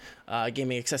about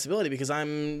gaming accessibility because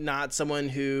I'm not someone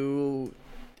who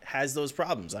has those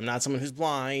problems. I'm not someone who's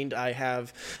blind. I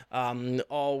have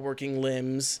all working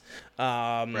limbs.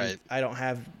 Right. I don't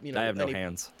have, I have no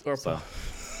hands. Or so.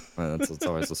 It's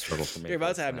always a struggle for me. You're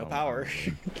about to have no power.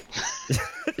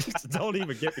 Don't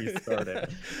even get me started.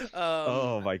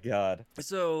 Oh my god.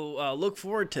 So look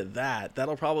forward to that.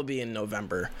 That'll probably be in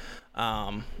November.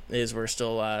 Is we're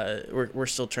still we're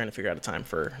still trying to figure out a time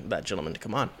for that gentleman to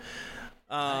come on.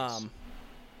 Nice.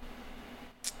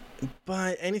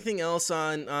 But anything else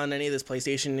on any of this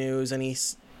PlayStation news? Any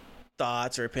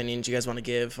thoughts or opinions you guys want to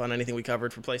give on anything we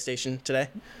covered for PlayStation today?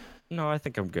 No, I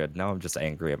think I'm good. Now I'm just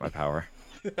angry at my power.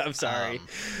 I'm sorry.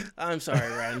 I'm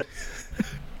sorry, Ren.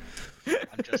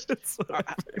 I'm just.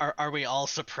 Are we all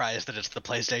surprised that it's the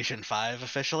PlayStation 5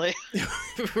 officially?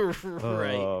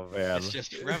 Right. Oh man. It's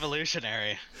just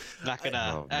revolutionary. Not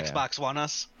gonna Xbox One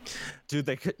us. Dude,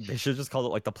 they should just call it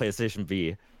like the PlayStation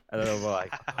V. And then I'm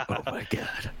like, oh my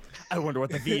god. I wonder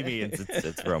what the V means.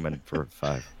 It's Roman for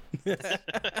 5.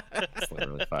 It's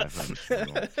literally 5. I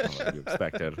don't know what you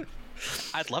expected.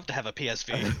 I'd love to have a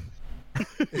PSV.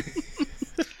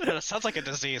 It sounds like a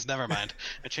disease. Never mind.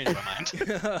 I changed my mind.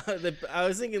 I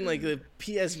was thinking like the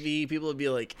PSV. People would be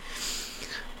like,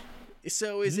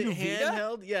 "So is it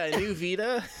handheld? Yeah, new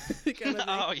Vita." Kind of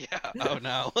oh yeah. Oh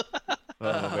no.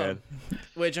 Oh man.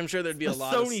 Which I'm sure there'd be a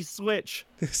lot Sony of Switch.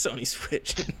 Sony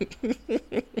Switch.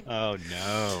 Oh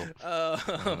no.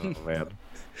 Oh man.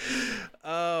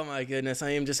 Oh my goodness!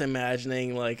 I am just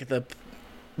imagining like the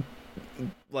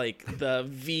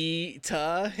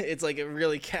Vita. It's like a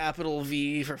really capital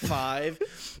V for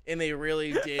 5, and they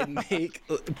really did make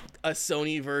a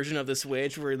Sony version of the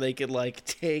Switch where they could like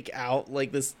take out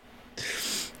like this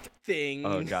thing.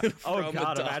 Oh god. Oh from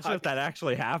god. the Imagine dock. if that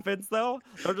actually happens though.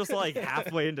 They're just like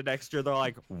halfway into next year. They're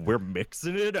like, we're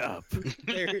mixing it up.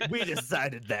 We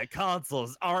decided that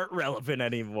consoles aren't relevant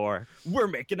anymore. We're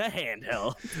making a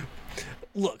handheld.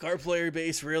 Look, our player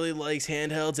base really likes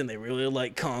handhelds and they really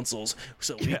like consoles,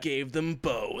 so we gave them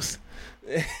both.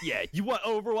 Yeah, you want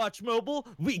Overwatch Mobile?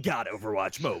 We got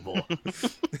Overwatch Mobile.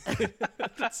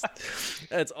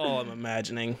 That's all I'm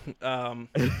imagining.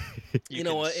 You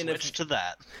know what? Switch to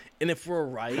that. And if we're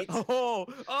right, Oh,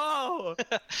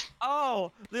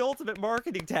 the ultimate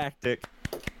marketing tactic.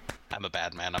 I'm a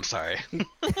bad man. I'm sorry.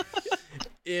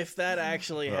 if that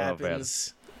actually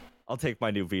happens, I'll take my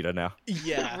new Vita now.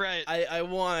 yeah, Right. I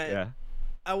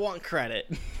want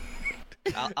credit.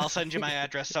 I'll send you my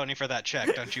address, Sony, for that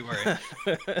check. Don't you worry.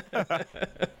 Okay.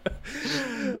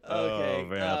 Oh,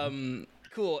 man.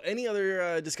 Cool. Any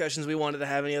other discussions we wanted to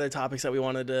have? Any other topics that we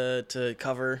wanted to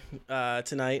cover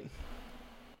tonight?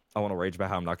 I want to rage about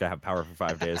how I'm not going to have power for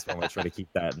 5 days, but I'm going to try to keep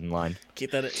that in line.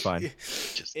 Keep that It's fine.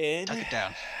 Just in, tuck it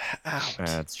down. out.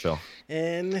 It's chill.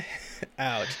 In,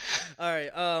 out. All right.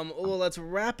 Well, let's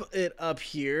wrap it up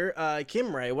here.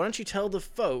 Kim Ray, why don't you tell the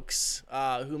folks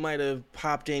who might have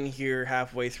popped in here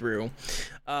halfway through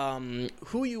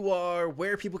who you are,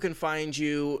 where people can find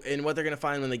you, and what they're going to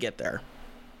find when they get there.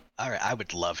 All right, I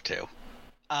would love to.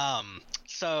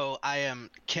 So I am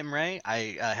Kim Ray.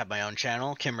 I have my own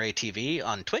channel, Kim Ray TV,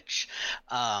 on Twitch.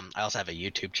 I also have a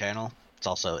YouTube channel.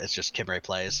 It's just Kim Ray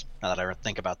Plays. Now that I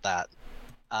think about that,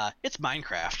 it's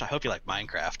Minecraft. I hope you like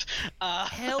Minecraft.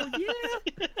 Hell yeah!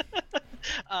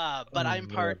 But I'm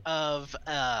part of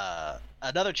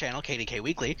another channel, KDK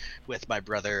Weekly, with my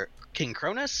brother King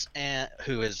Cronus,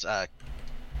 who is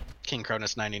King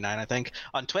Cronus 99, I think,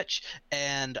 on Twitch,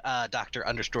 and Dr.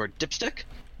 Dipstick,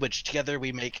 which together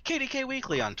we make KDK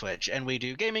Weekly on Twitch, and we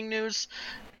do gaming news.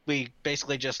 We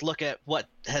basically just look at what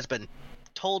has been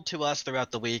told to us throughout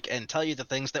the week and tell you the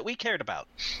things that we cared about.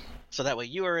 So that way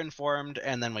you are informed,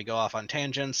 and then we go off on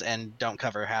tangents and don't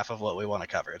cover half of what we want to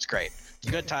cover. It's great. It's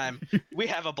a good time. We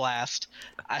have a blast.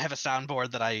 I have a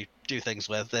soundboard that I do things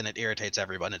with, and it irritates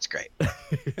everyone. It's great.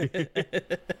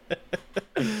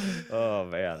 Oh,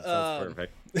 man. Sounds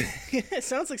perfect. It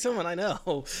sounds like someone I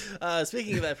know.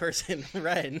 Speaking of that person,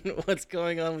 Ren, what's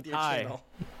going on with your channel?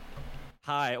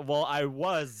 Hi. Well, I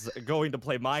was going to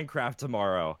play Minecraft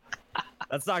tomorrow.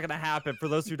 That's not going to happen. For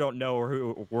those who don't know or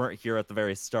who weren't here at the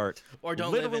very start. Or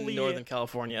don't live in Northern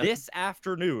California. This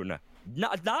afternoon,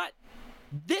 not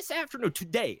this afternoon,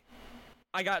 today,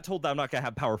 I got told that I'm not going to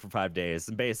have power for 5 days.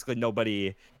 And basically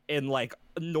nobody in like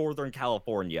Northern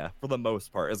California, for the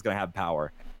most part, is going to have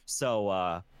power. So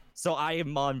I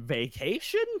am on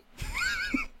vacation.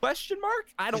 Question mark?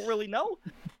 I don't really know.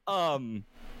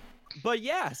 But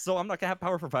yeah, so I'm not gonna have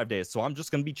power for 5 days, so I'm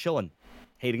just gonna be chilling,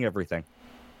 hating everything.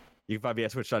 You can find me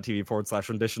at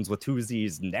twitch.tv/renditions with 2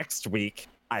 Z's next week,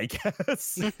 I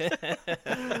guess.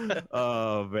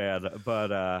 Oh man,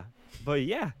 but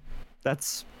yeah,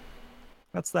 that's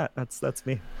that. That's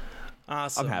me.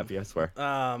 Awesome. I'm happy, I swear.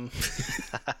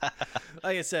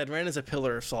 Like I said, Ren is a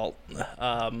pillar of salt.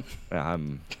 Yeah,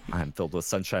 I'm filled with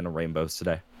sunshine and rainbows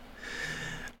today.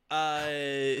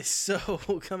 So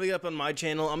coming up on my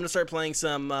channel, I'm gonna start playing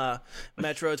some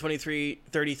Metro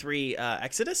 2333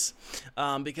 Exodus,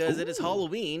 because It is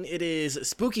Halloween. It is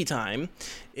spooky time.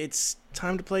 It's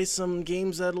time to play some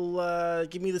games that'll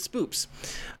give me the spoops.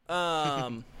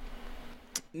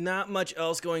 Not much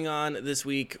else going on this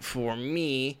week for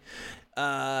me.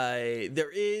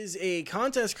 There is a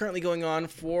contest currently going on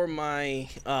for my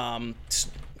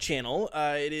channel.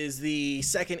 It is the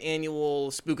second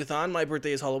annual Spookathon. My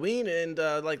birthday is Halloween, and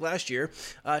like last year,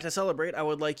 to celebrate, I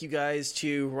would like you guys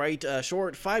to write a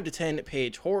short 5 to 10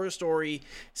 page horror story,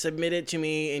 submit it to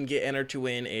me, and get entered to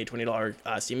win a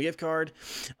 $20 Steam gift card.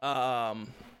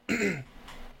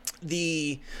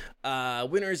 The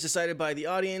winner is decided by the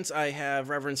audience. I have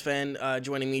Reverend Sven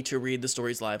joining me to read the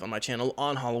stories live on my channel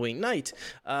on Halloween night.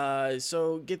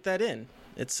 So get that in.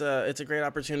 It's a great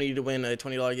opportunity to win a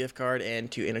 $20 gift card and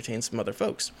to entertain some other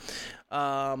folks.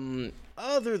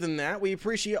 Other than that, we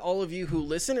appreciate all of you who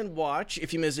listen and watch.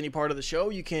 If you missed any part of the show,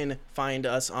 you can find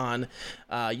us on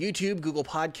YouTube, Google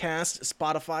Podcasts,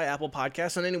 Spotify, Apple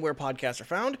Podcasts, and anywhere podcasts are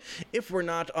found. If we're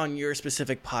not on your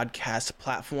specific podcast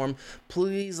platform,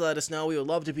 please let us know. We would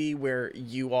love to be where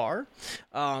you are.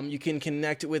 You can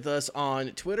connect with us on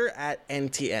Twitter at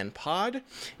NTNPod. And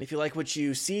if you like what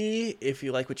you see, if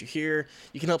you like what you hear,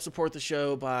 you can help support the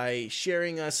show by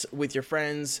sharing us with your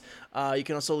friends. You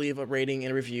can also leave a rating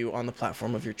and review on the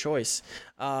platform of your choice.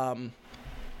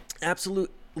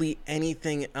 Absolutely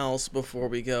anything else before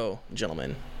we go,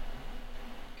 gentlemen?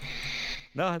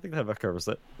 No, I think that about covers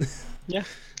it. Yeah,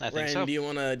 I think Ryan, so. do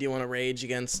you wanna rage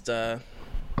against the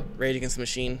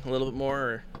machine a little bit more?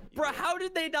 Or... Bro, how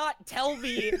did they not tell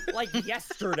me like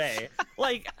yesterday?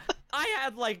 Like, I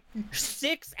had like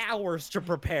 6 hours to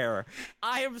prepare.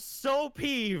 I am so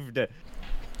peeved.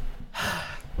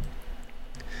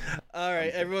 All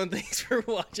right, everyone, thanks for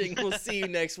watching. We'll see you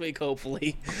next week,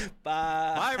 hopefully.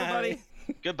 Bye. Bye, everybody.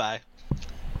 Goodbye.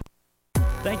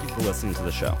 Thank you for listening to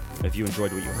the show. If you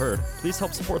enjoyed what you heard, please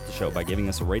help support the show by giving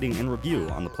us a rating and review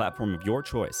on the platform of your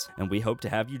choice, and we hope to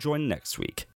have you join next week.